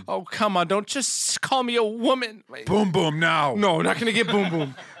woman. Oh, come on! Don't just call me a woman. Boom boom now. No, not gonna get boom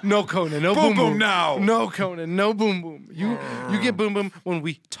boom. No, Conan. No Boom boom boom now. No, Conan. No boom boom. You get boom boom when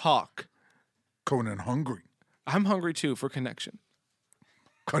we talk. Conan hungry. I'm hungry too for connection.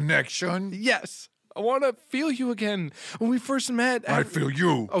 Connection. Yes, I want to feel you again. When we first met, I feel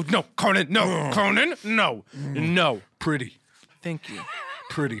you. Oh no, Conan! No, Conan! No, no. Pretty. Thank you.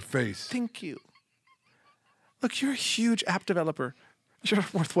 Pretty face. Thank you. Look, you're a huge app developer. You're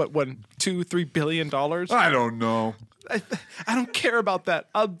worth what, $2-3 billion? I don't know. I don't care about that.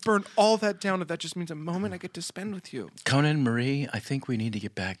 I'll burn all that down if that just means a moment I get to spend with you. Conan, Marie, I think we need to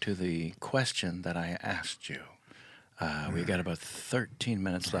get back to the question that I asked you. We got about 13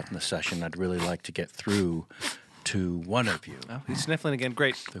 minutes left in the session. I'd really like to get through to one of you. Oh, he's sniffling again.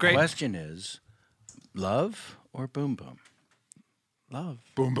 Great. The Great. question is, love or boom boom? Love.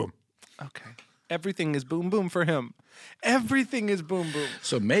 Boom boom. Okay. Everything is boom boom for him. Everything is boom boom.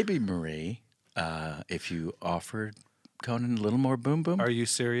 So maybe, Marie, if you offered Conan a little more boom boom, Are you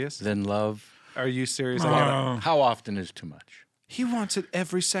serious? then love, Are you serious? how often is too much? He wants it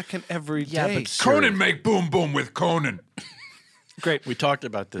every second, every Yeah, day. but Conan make boom boom with Conan. Great. We talked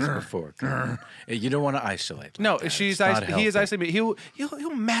about this before. Conan. You don't want to isolate. No, like that. she's It's not he is healthy. isolated. He'll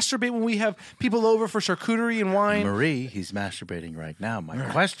masturbate when we have people over for charcuterie and wine. Marie, he's masturbating right now. My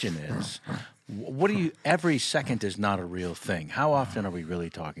question is, what do you? Every second is not a real thing. How often are we really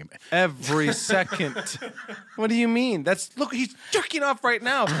talking about? Every second. What do you mean? Look, he's jerking off right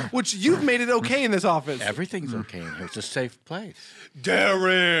now, which you've made it okay in this office. Everything's okay in here. It's a safe place.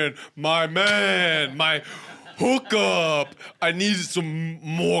 Darren, my man, my hook up. I need some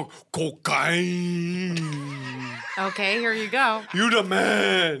more cocaine. Okay, here you go. You the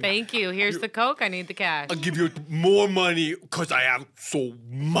man. Thank you. Here's the Coke. I need the cash. I'll give you more money because I have so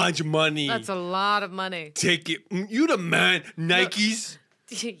much money. That's a lot of money. Take it. You the man. Nikes.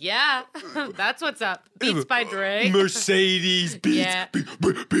 Yeah, that's what's up. Beats by Dre. Mercedes. Beats. Yeah.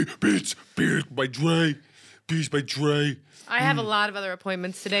 Beats by Dre. Beats by Dre. I have a lot of other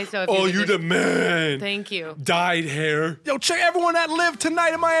appointments today, so if you the man. Thank you. Dyed hair. Yo, check everyone that live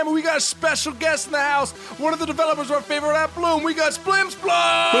tonight in Miami. We got a special guest in the house. One of the developers of our favorite app, Bloom. We got Splim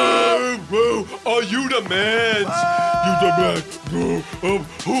Splum. Bro, are you the man? You the man. Bro.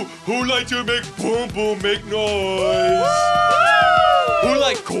 Who like to make boom boom make noise? Who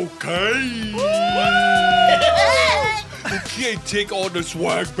like cocaine? Okay, take all the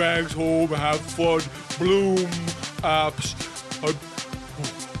swag bags home, have fun. Bloom apps.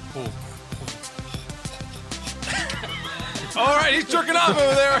 All right, he's jerking off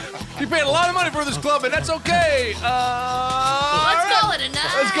over there. He paid a lot of money for this club, and that's okay. Let's call it a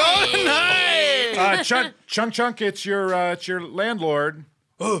night. Let's call it a night. Chunk, it's your landlord.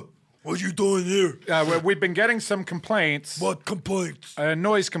 What you doing here? We've been getting some complaints. What complaints?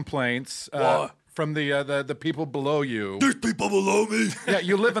 Noise complaints. What? From the people below you. There's people below me? Yeah,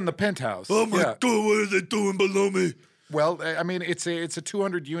 you live in the penthouse. Oh my Yeah. God, what are they doing below me? Well, I mean, it's a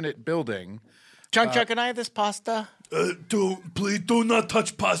 200-unit building. Chunk, can I have this pasta? Please do not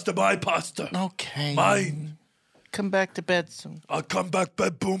touch pasta. My pasta. Okay. Mine. Come back to bed soon. I'll come back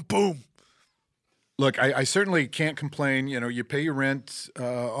bed boom boom. Look, I certainly can't complain. You know, you pay your rent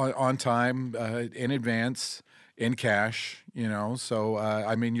on time, in advance, in cash, you know. So,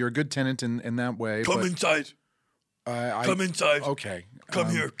 I mean, you're a good tenant in that way. Come inside. Come inside. Okay. Come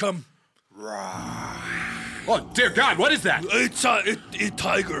here. Come. Oh, dear God, what is that? It's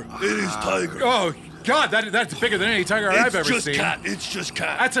tiger. It is tiger. Oh, God, that's bigger than any tiger I've ever seen. It's just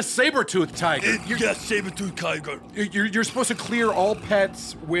cat. That's a saber-toothed tiger. Yes, saber-toothed tiger. You're supposed to clear all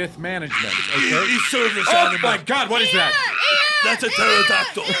pets with management, okay? He's service Oh, animal. my God, what is that? That's a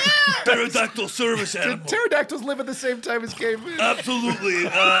pterodactyl. Pterodactyl service animal. Did pterodactyls live at the same time as cavemen? Absolutely.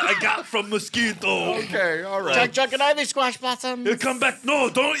 I got from mosquito. Okay, all right. Chunk, can I have these squash blossoms? Come back.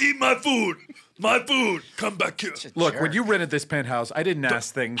 No, don't eat my food. My food. Come back here. Look, when you rented this penthouse, I didn't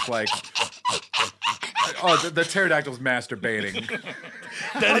ask things like, the pterodactyl's masturbating.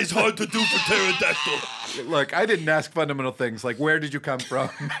 That is hard to do for pterodactyl. Look, I didn't ask fundamental things like where did you come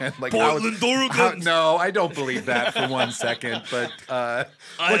from? And like Portland, Oregon. No, I don't believe that for 1 second. But I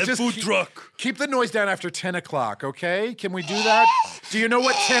have food truck. Keep the noise down after 10 o'clock, okay? Can we do that? Do you know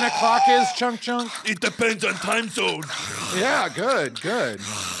what 10 o'clock is, Chunk? It depends on time zone. Yeah, good. Okay.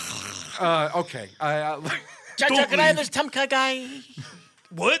 Chunk, can I have this tumka guy?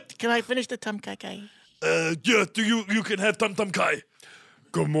 What? Can I finish the tumka guy? Yeah, you can have Tum Tum Kai.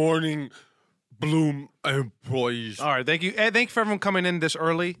 Good morning, Bloom employees. All right, thank you. Thank you for everyone coming in this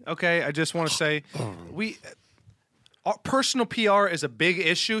early. Okay, I just want to say, our personal PR is a big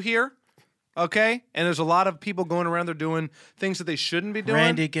issue here. Okay, and there's a lot of people going around there doing things that they shouldn't be doing.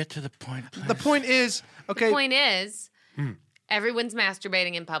 Randy, get to the point, please. The point is, okay. The point is, everyone's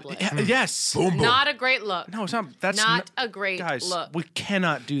masturbating in public. Yes. Boom, boom. Not a great look. No, it's not. That's not a great guys, look. we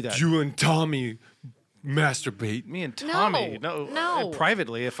cannot do that. You and Tommy masturbate. Me and Tommy. No.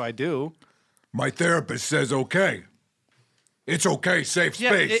 Privately, if I do. My therapist says okay. It's okay, safe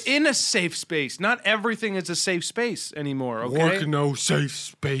space. In a safe space. Not everything is a safe space anymore, okay? Work no safe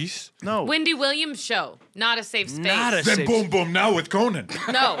space. No. Wendy Williams show. Not a safe space. Not a Then safe Boom Boom Now with Conan.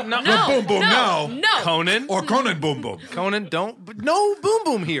 No. Then Boom Boom Now. No. Conan? Or Conan Boom Boom. Conan, don't. No boom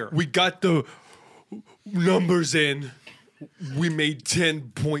boom here. We got the numbers in. We made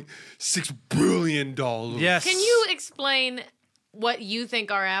 $10.6 billion. Yes. Can you explain what you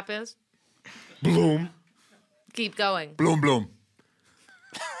think our app is? Bloom. Keep going. Bloom.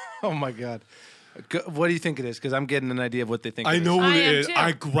 Oh, my God. What do you think it is? Because I'm getting an idea of what they think I it is. know what I it am is. too.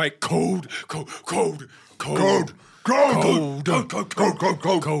 I write code.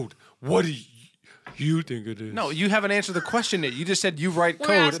 What do you think it is? No, you haven't answered the question yet. You just said you write We're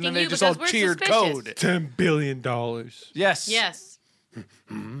code, and asking then they you just all because we're cheered suspicious. code. $10 billion. Yes. Yes.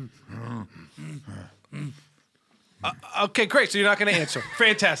 Okay, great. So you're not going to answer.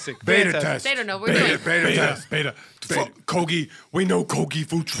 Fantastic. Beta Fantastic. test. They don't know what we're doing. Beta test. Beta. Kogi. We know Kogi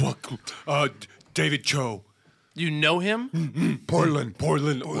food truck. David Cho. You know him? Portland,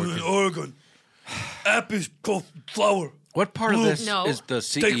 Oregon. App is called Flower. What part of this No. is the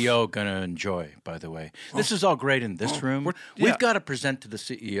CEO going to enjoy, by the way? This is all great in this room. yeah. We've got to present to the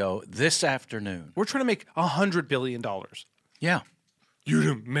CEO this afternoon. We're trying to make $100 billion. Yeah. You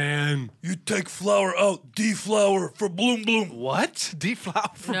the man. You take flower out, deflower for Bloom Bloom. What? Deflower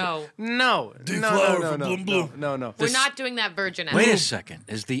for No. No. Deflower for Bloom Bloom. No. We're not doing that virgin app. Wait a second.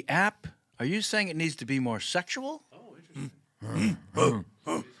 Is the app? Are you saying it needs to be more sexual?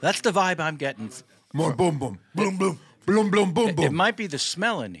 That's the vibe I'm getting. More boom boom. Bloom Bloom. Bloom bloom boom It boom. might be the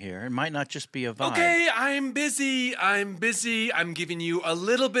smell in here. It might not just be a vibe. Okay, I'm busy. I'm giving you a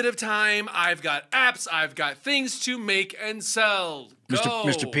little bit of time. I've got apps. I've got things to make and sell. Go.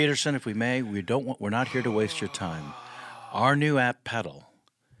 Mr. Peterson, if we may, we're not here to waste your time. Our new app, Pedal,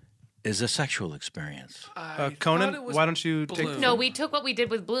 is a sexual experience. Conan, why don't you take... No, we took what we did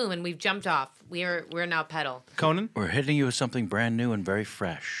with Bloom and we've jumped off. We're now Pedal. Conan? We're hitting you with something brand new and very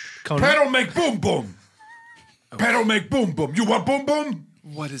fresh. Conan? Pedal make boom boom. Pedal make boom boom. You want boom boom?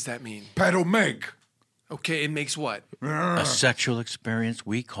 What does that mean? Pedal make. Okay, it makes what? A sexual experience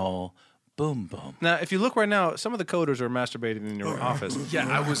we call Boom Boom. Now, if you look right now, some of the coders are masturbating in your office. Yeah,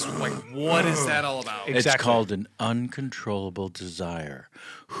 I was like, what is that all about? It's called an uncontrollable desire.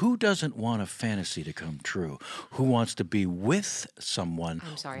 Who doesn't want a fantasy to come true? Who wants to be with someone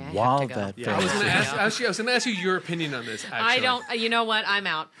I'm sorry, I while have to go. that I was fantasy going to ask you your opinion on this, actually. I don't. You know what? I'm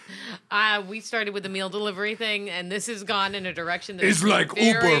out. We started with the meal delivery thing, and this has gone in a direction that It's is like very...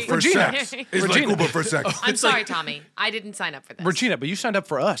 Uber for sex. It's like Uber for sex. I'm sorry, Tommy. I didn't sign up for this. Regina, but you signed up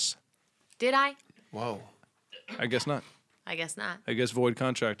for us. Did I? Whoa. I guess not. I guess not. I guess void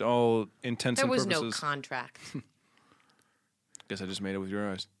contract, all intents There and was purposes. no contract. Guess I just made it with your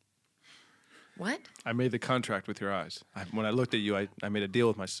eyes. What? I made the contract with your eyes. When I looked at you, I made a deal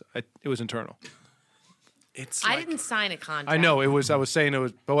with myself. It was internal. It's I didn't sign a contract. I know it was. I was saying it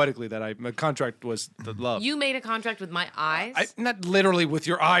was poetically that my contract was the love. You made a contract with my eyes? Not literally with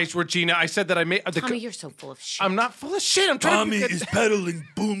your eyes, Regina. I said that I made. Tommy, you're so full of shit. I'm not full of shit. I'm trying Tommy to. is pedaling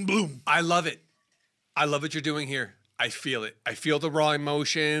Boom Bloom. I love it. I love what you're doing here. I feel it. I feel the raw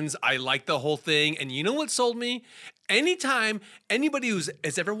emotions. I like the whole thing. And you know what sold me? Anytime anybody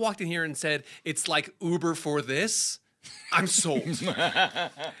has ever walked in here and said, it's like Uber for this, I'm sold.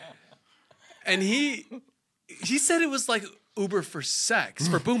 And he said it was like Uber for sex,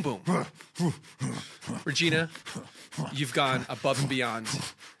 for Boom Boom. Regina, you've gone above and beyond.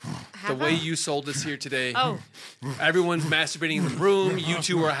 The way you sold this here today. Oh. Everyone's masturbating in the room. You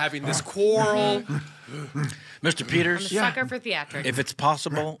two are having this quarrel. Mr. Peters, I'm a sucker for theatrics. if it's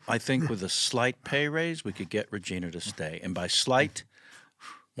possible, I think with a slight pay raise, we could get Regina to stay. And by slight,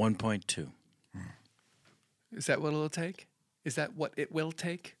 1.2. Is that what it'll take? Is that what it will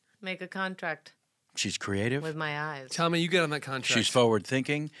take? Make a contract She's creative. with my eyes. Tell me, you get on that contract. She's forward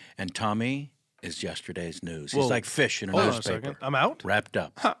thinking, and Tommy is yesterday's news. He's Whoa. like fish in a Hold on a newspaper. second. I'm out? Wrapped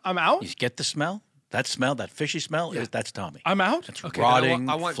up. I'm out? You get the smell? That smell, that fishy smell, that's Tommy. I'm out? That's Okay, rotting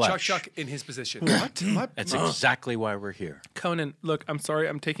I want flesh. Chuck in his position. What? That's exactly why we're here. Conan, look, I'm sorry.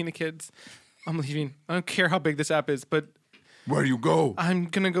 I'm taking the kids. I'm leaving. I don't care how big this app is, but Where you go? I'm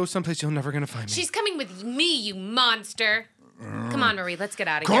going to go someplace you're never going to find me. She's coming with me, you monster. Come on, Marie, let's get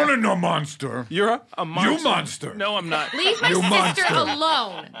out of here. Conan, no monster. You're a monster. You monster. No, I'm not. Leave my You sister monster.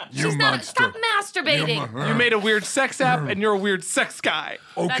 alone. You She's not. monster. Stop masturbating. You made a weird sex app, and you're a weird sex guy.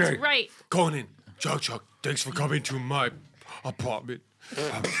 Okay. That's right. Conan, Chuck, thanks for coming to my apartment.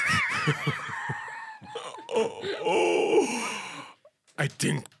 I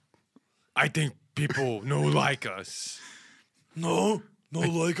think people no like us. No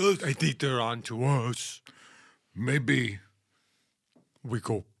like us. I think they're on to us. Maybe We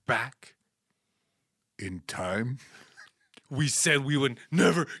go back. in time. We said we would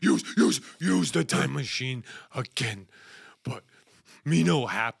never use the time machine again. But me no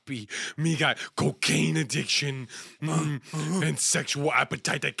happy. Me got cocaine addiction and sexual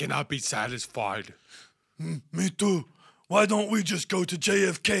appetite that cannot be satisfied. Me too. Why don't we just go to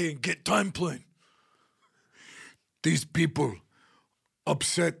JFK and get time plane? These people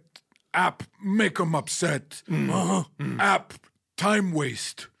upset. App make them upset. App time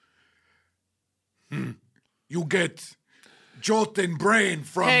waste. You get jolting brain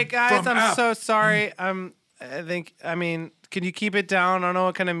from. Hey guys, from I'm app. so sorry. I mean, can you keep it down? I don't know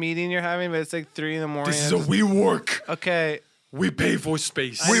what kind of meeting you're having, but it's like 3 a.m. This is a we work. Okay. We pay for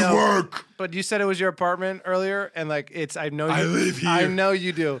space. I know, but you said it was your apartment earlier, and like it's. I know you. I live here. I know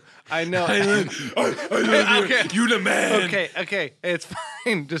you do. I know. I live here. You the man. Okay. It's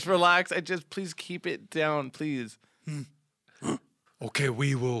fine. Just relax. Please keep it down, please. Okay,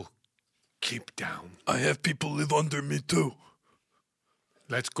 we will keep down. I have people live under me too.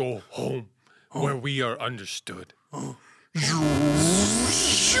 Let's go home where we are understood.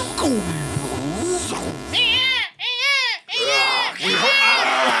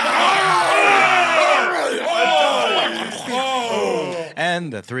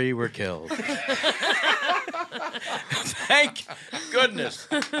 the 3 were killed. Thank goodness.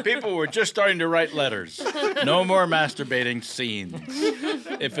 People were just starting to write letters. No more masturbating scenes,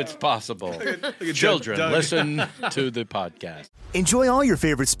 if it's possible. Children, listen to the podcast. Enjoy all your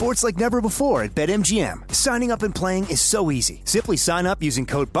favorite sports like never before at BetMGM. Signing up and playing is so easy. Simply sign up using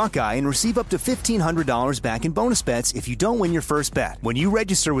code Buckeye and receive up to $1,500 back in bonus bets if you don't win your first bet. When you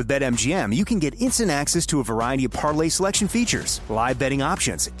register with BetMGM, you can get instant access to a variety of parlay selection features, live betting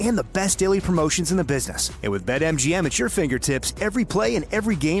options, and the best daily promotions in the business. And with BetMGM at your fingertips, every play and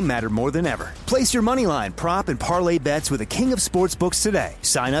every game matter more than ever. Place your moneyline, prop, and parlay bets with the king of sportsbooks today.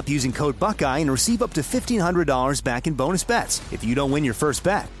 Sign up using code Buckeye and receive up to $1,500 back in bonus bets if you don't win your first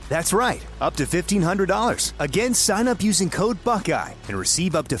bet. That's right, up to $1,500. Again, sign up using code Buckeye and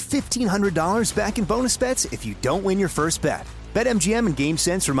receive up to $1,500 back in bonus bets if you don't win your first bet. BetMGM and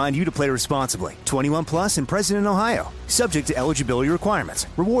GameSense remind you to play responsibly. 21 plus and present in Ohio. Subject to eligibility requirements.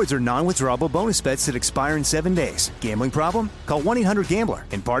 Rewards are non-withdrawable bonus bets that expire in 7 days. Gambling problem? Call 1-800-GAMBLER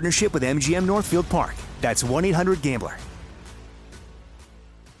in partnership with MGM Northfield Park. That's 1-800-GAMBLER.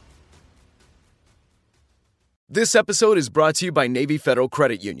 This episode is brought to you by Navy Federal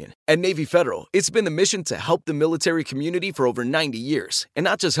Credit Union. At Navy Federal, it's been the mission to help the military community for over 90 years. And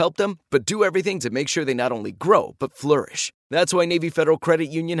not just help them, but do everything to make sure they not only grow, but flourish. That's why Navy Federal Credit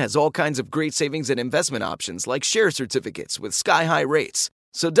Union has all kinds of great savings and investment options like share certificates with sky-high rates.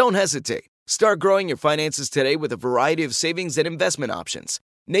 So don't hesitate. Start growing your finances today with a variety of savings and investment options.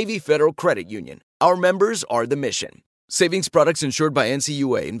 Navy Federal Credit Union. Our members are the mission. Savings products insured by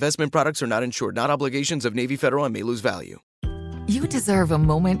NCUA. Investment products are not insured, not obligations of Navy Federal and may lose value. You deserve a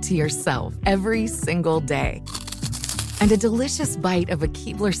moment to yourself every single day. And a delicious bite of a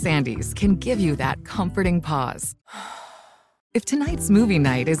Keebler Sandies can give you that comforting pause. If tonight's movie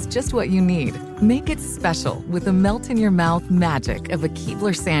night is just what you need, make it special with the melt-in-your-mouth magic of a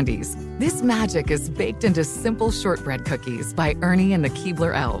Keebler Sandies. This magic is baked into simple shortbread cookies by Ernie and the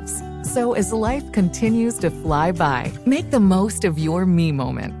Keebler Elves. So as life continues to fly by, make the most of your me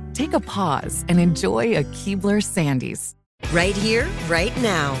moment. Take a pause and enjoy a Keebler Sandies. Right here, right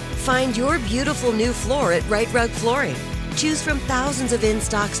now. Find your beautiful new floor at Right Rug Flooring. Choose from thousands of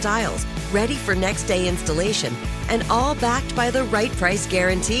in-stock styles, ready for next day installation, and all backed by the right price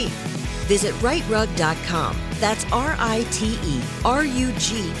guarantee. Visit rightrug.com. That's RITERUG.com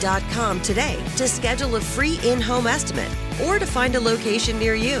today to schedule a free in-home estimate or to find a location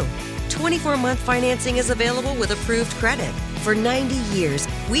near you. 24-month financing is available with approved credit. For 90 years,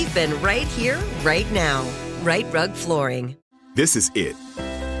 we've been right here, right now. Right Rug Flooring. This is it.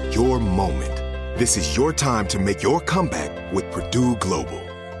 Your moment. This is your time to make your comeback with Purdue Global.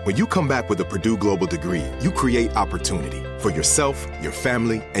 When you come back with a Purdue Global degree, you create opportunity for yourself, your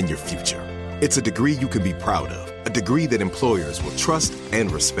family, and your future. It's a degree you can be proud of, a degree that employers will trust and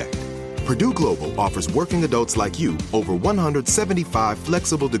respect. Purdue Global offers working adults like you over 175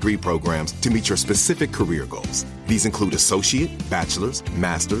 flexible degree programs to meet your specific career goals. These include associate, bachelor's,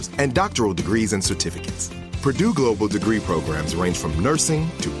 master's, and doctoral degrees and certificates. Purdue Global degree programs range from nursing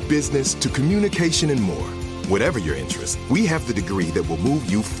to business to communication and more. Whatever your interest, we have the degree that will move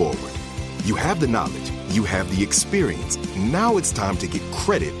you forward. You have the knowledge, you have the experience. Now it's time to get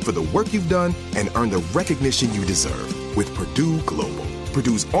credit for the work you've done and earn the recognition you deserve with Purdue Global,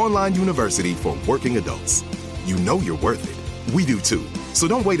 Purdue's online university for working adults. You know you're worth it. We do too. So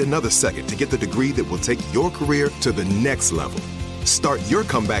don't wait another second to get the degree that will take your career to the next level. Start your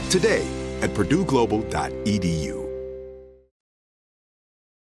comeback today at purdueglobal.edu.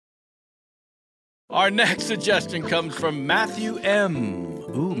 Our next suggestion comes from Matthew M.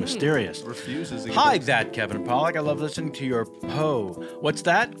 Ooh, mysterious. Refuses to Hi, that Kevin Pollak. I love listening to your Poe. What's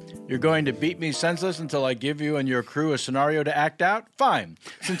that? You're going to beat me senseless until I give you and your crew a scenario to act out? Fine.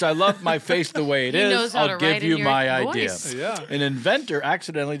 Since I love my face the way it He is, knows how I'll to give write you in your my voice. idea. Yeah. An inventor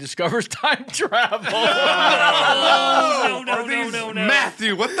accidentally discovers time travel. No.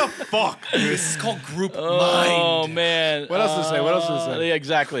 Matthew, what the fuck? This is called group mind. Oh, man. What else does it say? What else does it say? Yeah,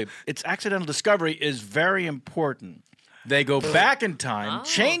 exactly. Its accidental discovery is very important. They go back in time,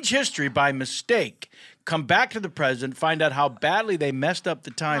 change history by mistake, come back to the present, find out how badly they messed up the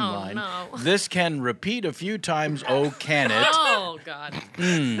timeline. no. This can repeat a few times. Oh, can it? Oh, God.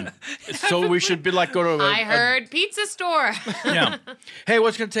 So we should be like go to I heard pizza store. yeah. Hey,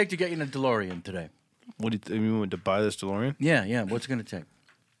 what's it going to take to get you in a DeLorean today? What do you think? You want to buy this DeLorean? Yeah. What's it going to take?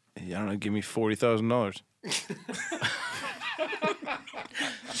 Yeah, I don't know. Give me $40,000.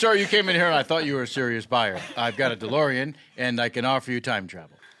 Sir, you came in here and I thought you were a serious buyer. I've got a DeLorean and I can offer you time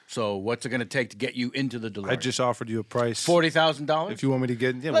travel. So what's it going to take to get you into the DeLorean? I just offered you a price. $40,000? If you want me to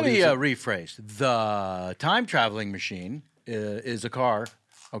get... Yeah, Let what do me you say? rephrase. The time traveling machine is a car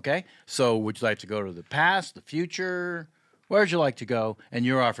Okay? So would you like to go to the past, the future? Where'd you like to go? And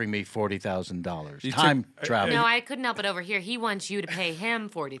you're offering me $40,000. Time travel. No, I couldn't help but overhear. He wants you to pay him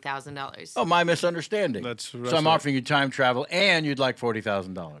 $40,000. Oh, my misunderstanding. So I'm offering you time travel, and you'd like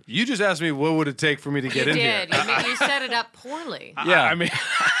 $40,000. You just asked me what would it take for me to get in here. You set it up poorly. Yeah, I mean,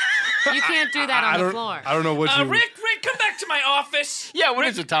 You can't do that on the floor. I don't know what you. Rick, come back to my office. Yeah, what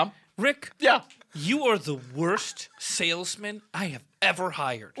is it, Tom? Rick. Yeah. You are the worst salesman I have ever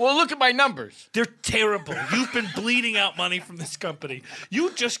hired. Well, look at my numbers. They're terrible. You've been bleeding out money from this company.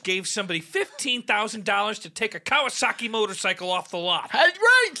 You just gave somebody $15,000 to take a Kawasaki motorcycle off the lot. That's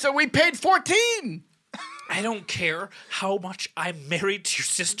right. So we paid $14,000. I don't care how much I'm married to your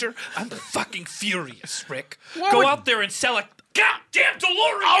sister. I'm fucking furious, Rick. Go out there and sell a goddamn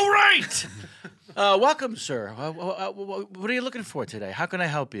DeLorean. All right. Welcome, sir. What are you looking for today? How can I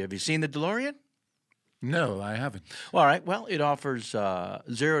help you? Have you seen the DeLorean? No, I haven't. All right. Well, it offers 0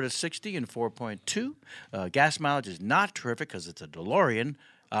 to 60 in 4.2. Gas mileage is not terrific because it's a DeLorean.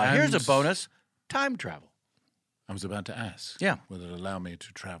 Here's a bonus: time travel. I was about to ask. Yeah. Will it allow me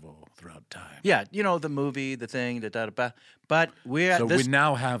to travel throughout time? Yeah, you know the movie, the thing, but we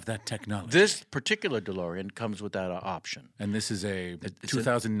now have that technology. This particular DeLorean comes with that option. And this is a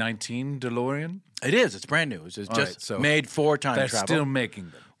 2019 DeLorean? It is. It's brand new. It's just made for time travel. They're still making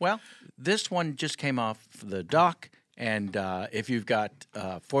them. Well, this one just came off the dock, and if you've got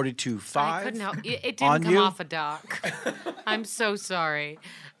 42.5 I couldn't help. It didn't come off a dock. I'm so sorry.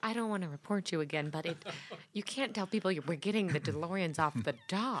 I don't want to report you again, but you can't tell people we're getting the DeLoreans off the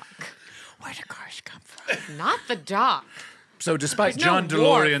dock. Where do cars come from? Not the dock. So despite There's John no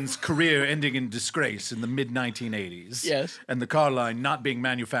DeLorean's career ending in disgrace in the mid-1980s, yes, and the car line not being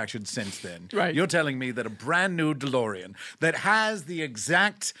manufactured since then, right, you're telling me that a brand new DeLorean that has the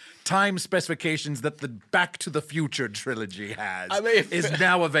exact time specifications that the Back to the Future trilogy has is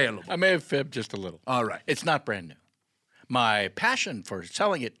now available? I may have fibbed just a little. All right. It's not brand new. My passion for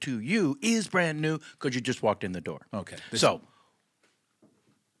selling it to you is brand new because you just walked in the door. Okay. So,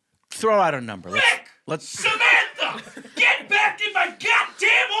 throw out a number. Let's Samantha, get back in my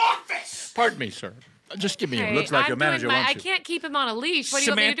goddamn office! Pardon me, sir. Just give me Hey, a Looks like I'm your manager doing wants I you. can't keep him on a leash. What do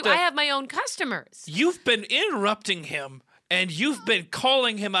you want me to do? I Samantha- have my own customers. You've been interrupting him, and you've been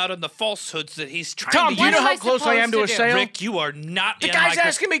calling him out on the falsehoods that he's trying Tom, to do you use. know how close I am to a sale? Rick, you are not The in guy's my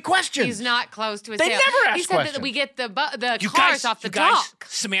asking me questions. He's not close to a They sale. never ask He said that questions. we get the You cars guys, off the you guys, dock.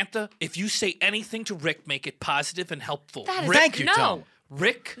 Samantha, if you say anything to Rick, make it positive and helpful. That is Rick, Thank you, no. Tom.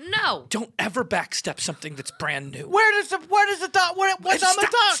 Rick, No. don't ever backstep something that's brand new. Where does the dock? What's on the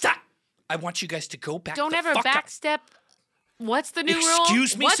dock? Stop! I want you guys to go back. Don't the ever fuck up. backstep. What's the new rule?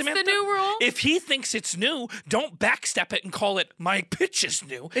 Excuse me, What's Samantha? the new rule? If he thinks it's new, don't backstep it and call it my pitch is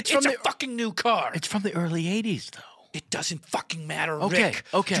new. It's It's from a fucking new car. It's from the early 80s, though. It doesn't fucking matter, Okay, Rick.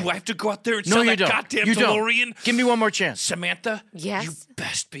 okay. Do I have to go out there and No, sell you that don't. goddamn You don't. DeLorean? Give me one more chance. Samantha, Yes? you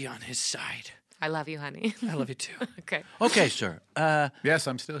best be on his side. I love you, honey. I love you too. Okay. Okay, sir. Yes,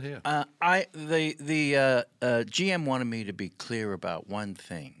 I'm still here. The GM wanted me to be clear about one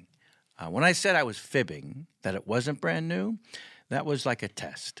thing. When I said I was fibbing, that it wasn't brand new, that was like a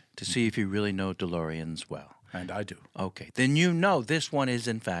test to see if you really know DeLoreans well. And I do. Okay, then you know this one is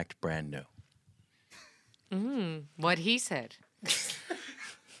in fact brand new. What he said.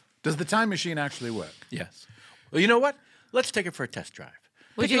 Does the time machine actually work? Yes. Well, you know what? Let's take it for a test drive.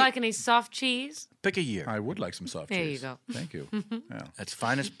 Would Pick you a- like any soft cheese? Pick a year. I would like some soft There you cheese. go. Thank you. Yeah. That's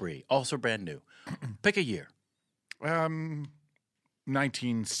finest brie, also brand new. Pick a year.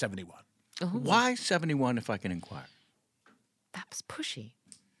 1971. Why 71, if I can inquire? That was pushy.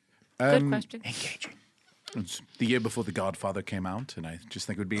 Good question. Engaging. It's the year before The Godfather came out, and I just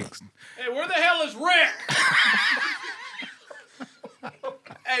think it would be... Hey, where the hell is Rick?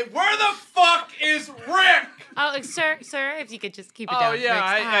 Hey, where the fuck is Rick? Oh, sir, if you could just keep it down. Oh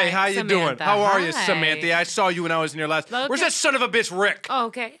yeah, Rick's- hey, how you doing? Samantha, How are you, hi. Samantha? I saw you when I was in your last. Okay. Where's that son of a bitch, Rick? Oh,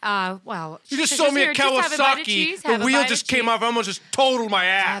 okay. Well, You just sh- sold me a here, just have a bite of Kawasaki. cheese, The have a wheel bite just of came cheese. off. I almost just totaled my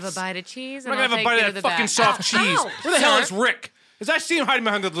ass. Have a bite of cheese, I'm and not I'll gonna have a take bite you of to that the fucking back. soft cheese. Ow, Where the hell sir. is Rick? As I see him hiding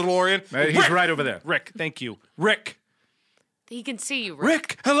behind the DeLorean. He's Rick! right over there. Rick, thank you. Rick. He can see you,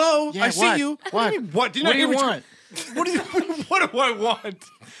 Rick, hello. Yeah, I see what? you. What? What? Do you What not do hear you me want? What do you? What do I want?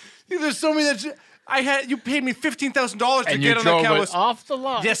 There's so many that I had. You paid me $15,000 to And get you on the drove it Kawasaki. off the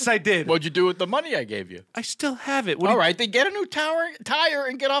lot. Yes, I did. What'd you do with the money I gave you? I still have it. All right, then get a new tire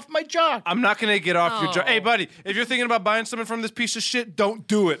and get off my jock. I'm not gonna get off your job. Oh. Hey, buddy, if you're thinking about buying something from this piece of shit, don't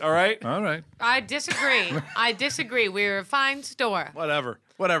do it. All right? All right. I disagree. We're a fine store. Whatever.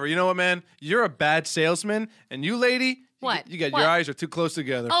 You know what, man? You're a bad salesman, and you, lady, What? You got What? your eyes are too close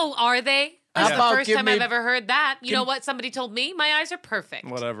together. Oh, are they? That's the about first give time me- I've ever heard that. You know what? Somebody told me my eyes are perfect.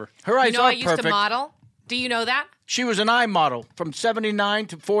 Whatever. Her eyes You know, are I used perfect. to model. Do you know that? She was an eye model from 79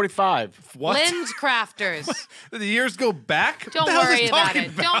 to 45. What? Lens crafters. The years go back? Don't What the hell is worry he about talking it.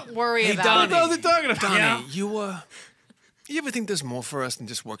 about? Don't worry Hey, about Donnie. What the hell is he talking about? Donnie, you ever think there's more for us than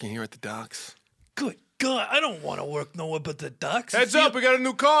just working here at the docks? Good God, I don't want to work nowhere but the docks. Heads up, we got a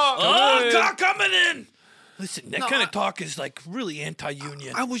new car. Oh, in. car coming in. Listen, that No, kind of talk is like really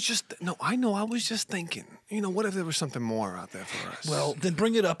anti-union. I was just I was just thinking. What if there was something more out there for us? Well, then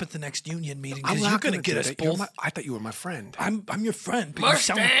bring it up at the next union meeting because I'm you're not going to gonna get do us that. You're both. I thought you were my friend. I'm your friend. but you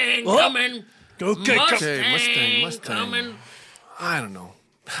sound- Mustang Oh, coming. Okay, Mustang. coming. I don't know.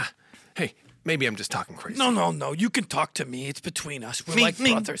 Hey, maybe I'm just talking crazy. No. You can talk to me. It's between us. We're like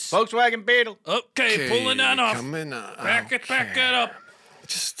brothers. Volkswagen Beetle. Okay, pulling that off. Coming, Back it up.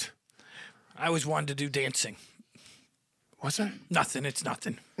 Just. I always wanted to do dancing. What's that? Nothing. It's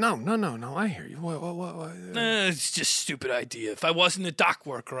nothing. No. I hear you. What? It's just a stupid idea. If I wasn't a dock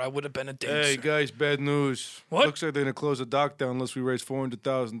worker, I would have been a dancer. Hey, guys, bad news. What? Looks like they're going to close the dock down unless we raise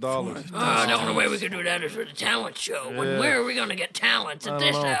 $400,000. Oh, the only way we can do that is for the talent show. Yeah. And where are we going to get talents at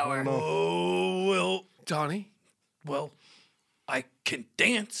this hour? Oh, well, Donnie? Well, I can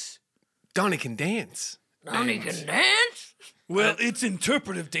dance. Donnie can dance. Donnie can dance? Well, it's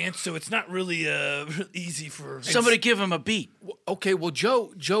interpretive dance, so it's not really easy for Somebody give him a beat. Okay, well,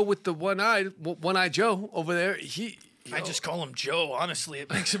 Joe with the one-eyed Joe over there, I just call him Joe. Honestly, it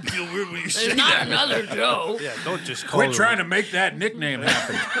makes him feel weird when you say There's not that. another Joe. Yeah, don't just call Quit trying to make that nickname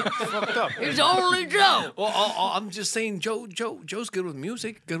happen. fucked up. It's only Joe. Well, I'm just saying, Joe's good with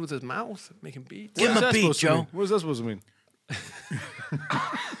music, good with his mouth, making beats. Give him a beat, supposed to mean? Joe. What is that supposed to mean?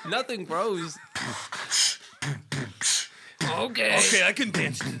 Nothing, bro. Okay. Okay, I can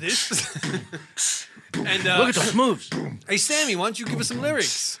dance to this. And Look at those moves. Hey, Sammy, why don't you give us some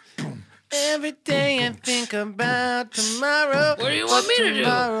lyrics? Every day I think about tomorrow. What do you want me to do?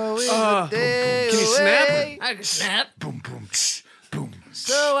 Tomorrow is a day Can you away. I can snap.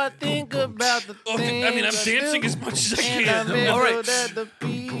 So I think about the Okay, I mean, I'm things dancing do, as much as I and can. remember All right. that the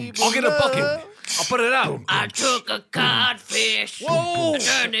people I'll get a bucket. love. I'll put it out. I took a codfish. Whoa! I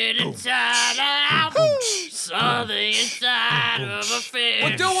turned it inside out. Saw the inside of a fish.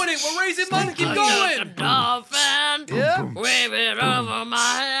 We're doing it. We're raising money. Keep I going. took a dolphin. Yeah. Wave it over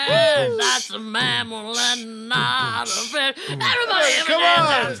my head. That's a mammal and not a fish. Everybody, Come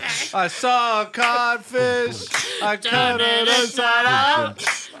on. I saw a codfish. I cut it inside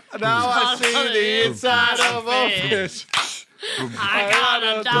out. Now I see the inside of a fish. I got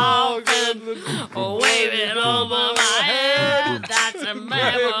a dolphin. Wave it over my head. That's a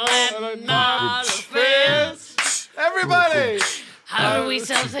mammal and not a fish. Everybody. How do we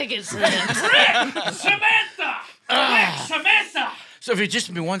sell tickets to that? Samantha! So if you just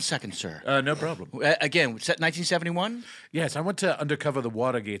give me 1 second, sir. No problem. Again, set 1971? Yes, I want to uncover the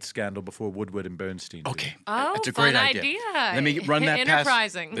Watergate scandal before Woodward and Bernstein. Okay. Oh, That's a fun great idea. Let me run that past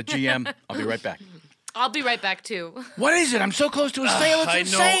Enterprising. the GM. I'll be right back. I'll be right back too. What is it? I'm so close to a sale. It's I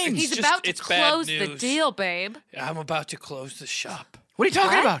know. insane. He's just- about to it's bad close the news. deal, babe. I'm about to close the shop. What are you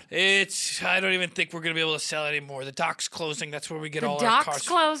talking about? I don't even think we're going to be able to sell anymore. The dock's closing. That's where we get The all our dock's cars.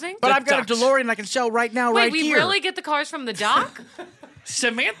 closing? But The I've got docks. a DeLorean I can sell right now, Wait, right we here. really get the cars from the dock?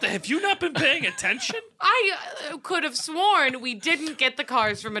 Samantha, have you not been paying attention? I could have sworn we didn't get the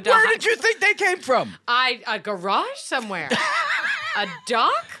cars from a dock. Where did you think they came from? A garage somewhere. A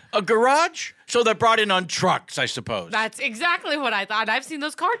dock? A garage? So they're brought in on trucks, I suppose. That's exactly what I thought. I've seen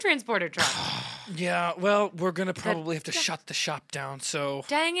those car transporter trucks. Yeah, well, we're going to probably have to shut the shop down, so...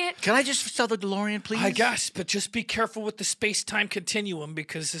 Dang it. Can I just sell the DeLorean, please? I guess, but just be careful with the space-time continuum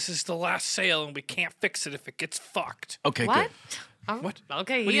because this is the last sale and we can't fix it if it gets fucked. Okay, What? good. Oh, What?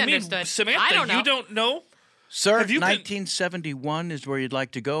 Okay, What do he you mean, understood. Samantha, I don't know. you don't know? Sir, Have you been- 1971 is where you'd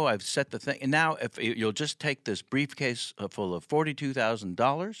like to go. I've set the thing. And now, if you'll just take this briefcase full of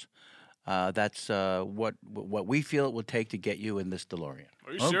 $42,000, that's what we feel it will take to get you in this DeLorean.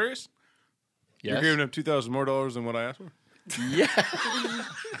 Are you serious? Yes. You're giving him $2,000 more than what I asked for? Yeah.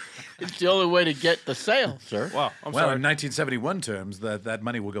 It's the only way to get the sale, sir. Wow. I'm Well, sorry. in 1971 terms, that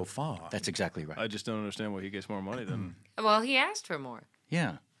money will go far. That's exactly right. I just don't understand why he gets more money than. Well, he asked for more.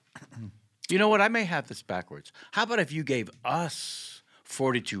 Yeah. You know what? I may have this backwards. How about if you gave us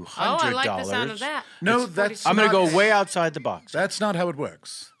 $4,200? Oh, I like the sound of that. No, that's I'm going to not- go way outside the box. That's not how it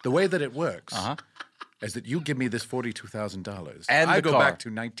works. The way that it works is that you give me this $42,000. And I the go car. back to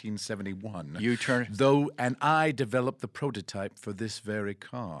 1971. You turn. And I develop the prototype for this very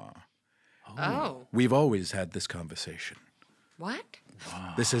car. Oh. We've always had this conversation. What?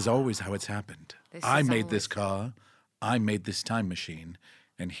 This is always how it's happened. This I is made always- this car. I made this time machine.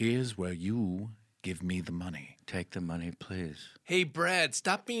 And here's where you give me the money. Take the money, please. Hey, Brad,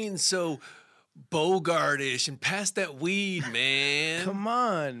 stop being so Bogart-ish and pass that weed, man. Come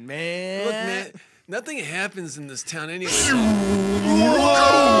on, man. Look, man, nothing happens in this town anyway.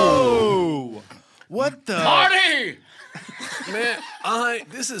 Whoa! What the? Marty! Man,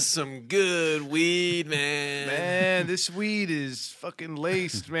 this is some good weed, man. Man, this weed is fucking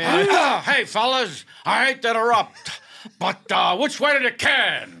laced, man. Hey, fellas, I hate to interrupt, but which way to the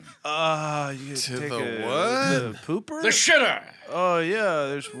can? You To take the a, what? The pooper? The shitter. Oh, yeah,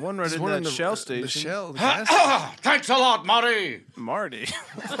 there's one right in that Shell station. The Shell. Thanks a lot, Marty. Marty.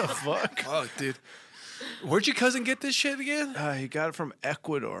 What the fuck? Oh, dude. Where'd your cousin get this shit again? He got it from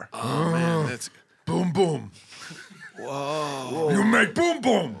Ecuador. Oh, man, that's... Boom, boom. Whoa. You make boom,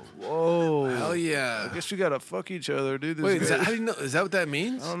 boom. Whoa. Hell yeah. I guess we gotta fuck each other, dude. This Wait, guy- is that, how do you know? Is that what that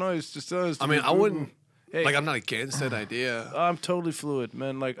means? I don't know. He's just telling us to I mean, be I wouldn't... Hey. Like, I'm not against that idea. I'm totally fluid,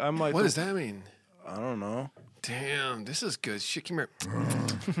 man. Like, I'm like... What does that mean? I don't know. Damn, this is good. Shit, come here.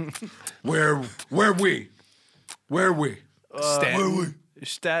 Where we?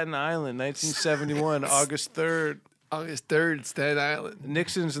 Staten Island, 1971, August 3rd. August 3rd, Staten Island.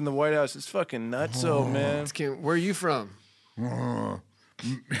 Nixon's in the White House. It's fucking nutso, man. Where are you from? Where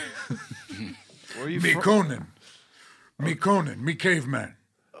are you Me from? Conan. Me Conan. Me caveman.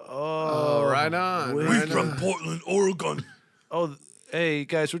 Oh, right on. We right from on. Portland, Oregon. Oh, hey,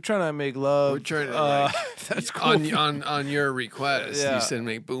 guys, we're trying to make love. We're trying to... that's cool. On your request, Yeah. you said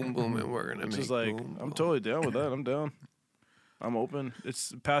make boom, boom, and we're going to make Just like, boom. I'm totally down with that. I'm down. I'm open.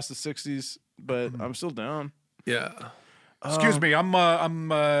 It's past the 60s, but I'm still down. Yeah. Excuse me, I'm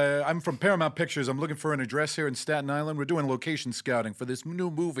from Paramount Pictures. I'm looking for an address here in Staten Island. We're doing location scouting for this new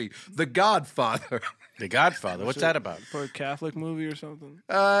movie, The Godfather. The Godfather. What's that about? For a Catholic movie or something?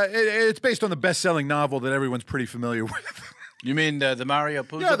 It's based on the best-selling novel that everyone's pretty familiar with. You mean the Mario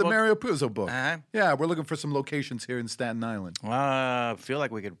Puzo Yeah, the book? Mario Puzo book. Uh-huh. Yeah, we're looking for some locations here in Staten Island. I feel like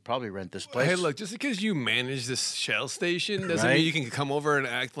we could probably rent this place. Hey, look, just because you manage this Shell station doesn't Right. mean you can come over and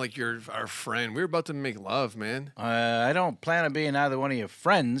act like you're our friend. We're about to make love, man. I don't plan on being either one of your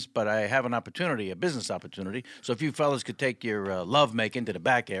friends, but I have an opportunity, a business opportunity. So if you fellas could take your love making to the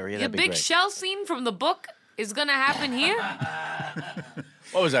back area, The that'd be big great. shell scene from the book is gonna happen here.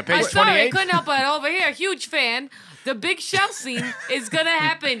 What was that, I'm page sorry, I 28? couldn't help it. Over here, huge fan. The big shell scene is gonna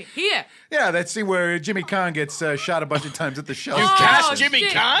happen here. Yeah, that scene where Jimmy Kahn gets shot a bunch of times at the show. You cast Jimmy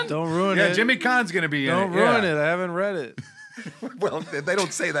shit. Kahn? Don't ruin Yeah, it. Jimmy Kahn's going to be Don't in it. ruin it. I haven't read it. Well, they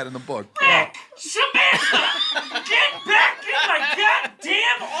don't say that in the book. Samantha, get back in my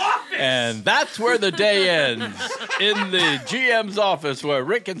goddamn office! And that's where the day ends. In the GM's office where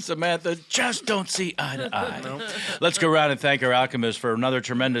Rick and Samantha just don't see eye to eye. Let's go around and thank our alchemist for another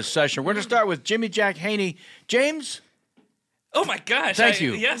tremendous session. We're going to start with Jimmy Jack Haney. James? Oh my gosh. Thank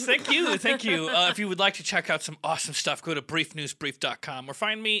you. Yes, thank you. Thank you. If you would like to check out some awesome stuff, go to briefnewsbrief.com or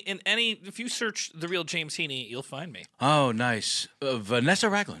find me in if you search The Real James Heaney, you'll find me. Oh, nice. Vanessa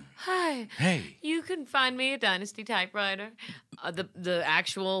Ragland. Hi. Hey. You can find me at Dynasty Typewriter, the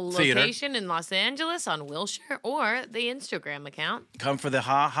actual Theater. location in Los Angeles on Wilshire, or the Instagram account. Come for the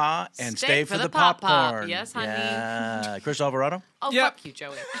ha-ha and Stay stay for for the the pop-pop. popcorn. Yes, honey. Yeah. Chris Alvarado? Oh, fuck you,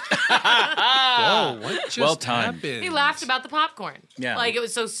 Joey. Whoa, what just Well timed. happened? He laughed about the popcorn. Yeah. Like it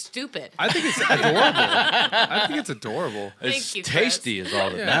was so stupid. I think it's adorable. I think it's adorable. Thank It's you, Chris. tasty is all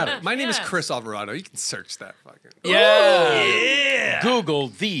that matters. My name is Yes. Chris Alvarado. You can search that fucking. Yeah. Google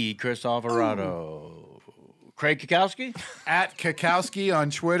the Chris Alvarado. Craig Kukowski? At Kukowski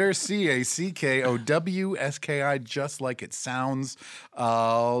on Twitter, CACKOWSKI, just like it sounds.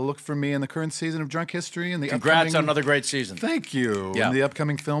 Look for me in the current season of Drunk History and the Congrats upcoming... on another great season. Thank you. Yeah. And the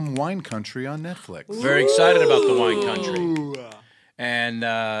upcoming film Wine Country on Netflix. Very excited about the wine country. And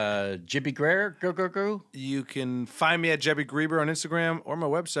Jibby Greer, go. You can find me at Jebby Grieber on Instagram or my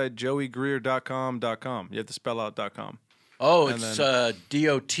website, joeygreer.com. You have to spell out .com. Oh, And it's then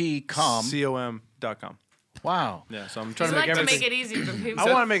 .com. com. Wow. Yeah, so I'm trying You to make like to everything. make it easy for people. I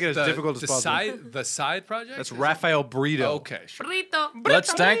want to make it as difficult as the possible. The side project? That's Rafael Brito. Okay, sure. Burrito.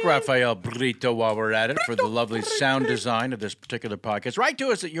 Let's thank Rafael Brito while we're at it for the lovely sound design of this particular podcast. Write to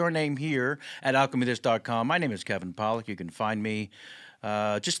us at your name here at alchemythis.com. My name is Kevin Pollak. You can find me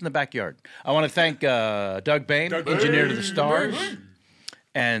just in the backyard. I want to thank Doug Bain, engineer to the stars,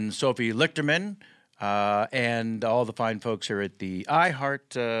 and Sophie Lichterman, and all the fine folks here at the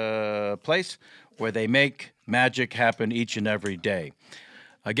iHeart place where they make magic happen each and every day.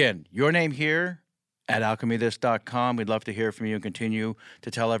 Again, your name here at alchemythis.com. We'd love to hear from you and continue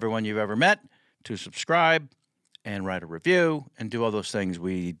to tell everyone you've ever met to subscribe and write a review and do all those things.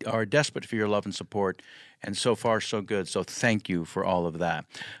 We are desperate for your love and support, and so far, so good. So thank you for all of that.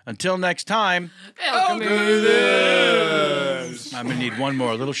 Until next time, I'm going to need one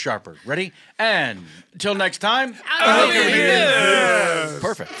more, a little sharper. Ready? And until next time,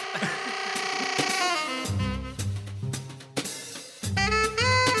 perfect.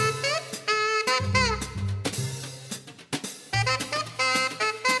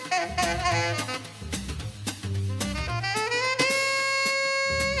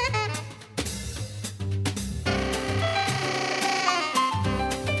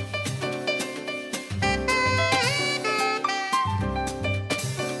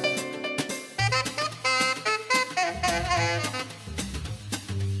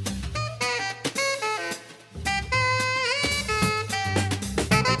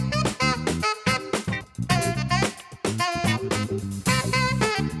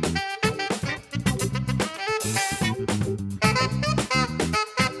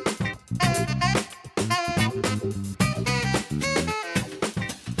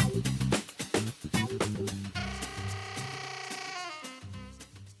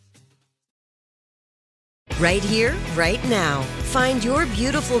 Right here, right now. Find your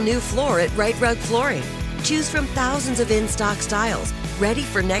beautiful new floor at Right Rug Flooring. Choose from thousands of in-stock styles, ready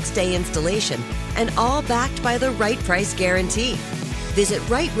for next day installation, and all backed by the right price guarantee. Visit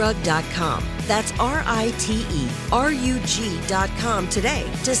rightrug.com. That's RITERUG.com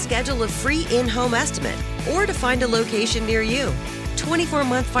today to schedule a free in-home estimate or to find a location near you.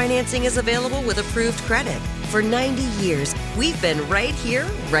 24-month financing is available with approved credit. For 90 years, we've been right here,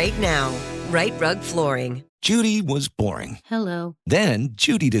 right now. Right Rug Flooring. Judy was boring. Hello. Then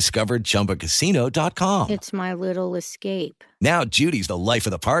Judy discovered ChumbaCasino.com. It's my little escape. Now Judy's the life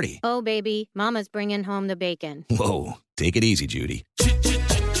of the party. Oh, baby, mama's bringing home the bacon. Whoa, take it easy, Judy.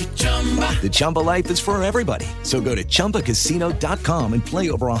 The Chumba life is for everybody. So go to ChumbaCasino.com and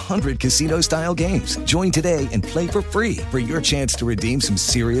play over 100 casino-style games. Join today and play for free for your chance to redeem some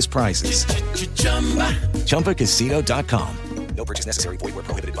serious prizes. ChumbaCasino.com. No purchase necessary. Void where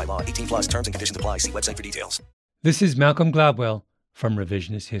prohibited by law. 18 plus terms and conditions apply. See website for details. This is Malcolm Gladwell from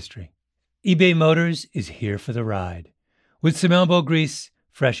Revisionist History. eBay Motors is here for the ride. With some elbow grease,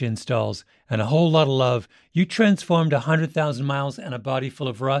 fresh installs, and a whole lot of love, you transformed 100,000 miles and a body full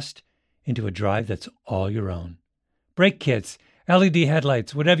of rust into a drive that's all your own. Brake kits, LED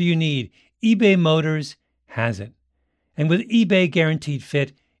headlights, whatever you need, eBay Motors has it. And with eBay Guaranteed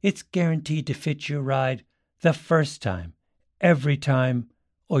Fit, it's guaranteed to fit your ride the first time, every time,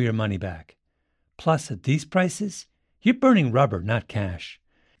 or your money back. Plus, at these prices, you're burning rubber, not cash.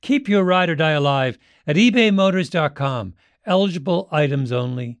 Keep your ride or die alive at ebaymotors.com. Eligible items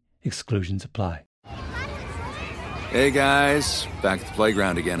only. Exclusions apply. Hey, guys. Back at the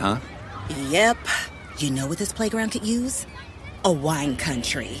playground again, huh? Yep. You know what this playground could use? A wine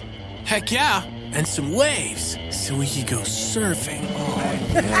country. Heck yeah. And some waves so we could go surfing. Oh,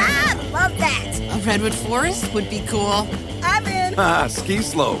 yeah. Love that. A redwood forest would be cool. I'm in. Ski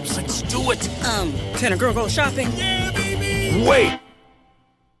slopes. Let's do it. Can a girl go shopping? Yeah, baby. Wait.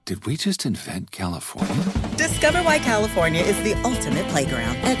 Did we just invent California? Discover why California is the ultimate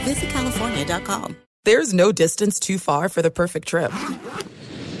playground at visitcalifornia.com. There's no distance too far for the perfect trip.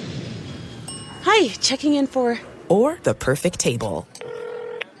 Hi, checking in for... Or the perfect table.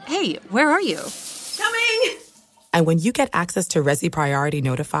 Hey, where are you? Coming! And when you get access to Resi Priority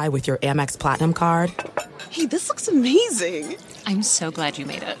Notify with your Amex Platinum card... Hey, this looks amazing. I'm so glad you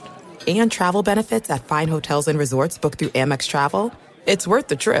made it. And travel benefits at fine hotels and resorts booked through Amex Travel... It's worth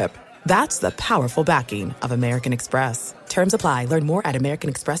the trip. That's the powerful backing of American Express. Terms apply. Learn more at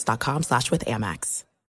americanexpress.com/withAmex.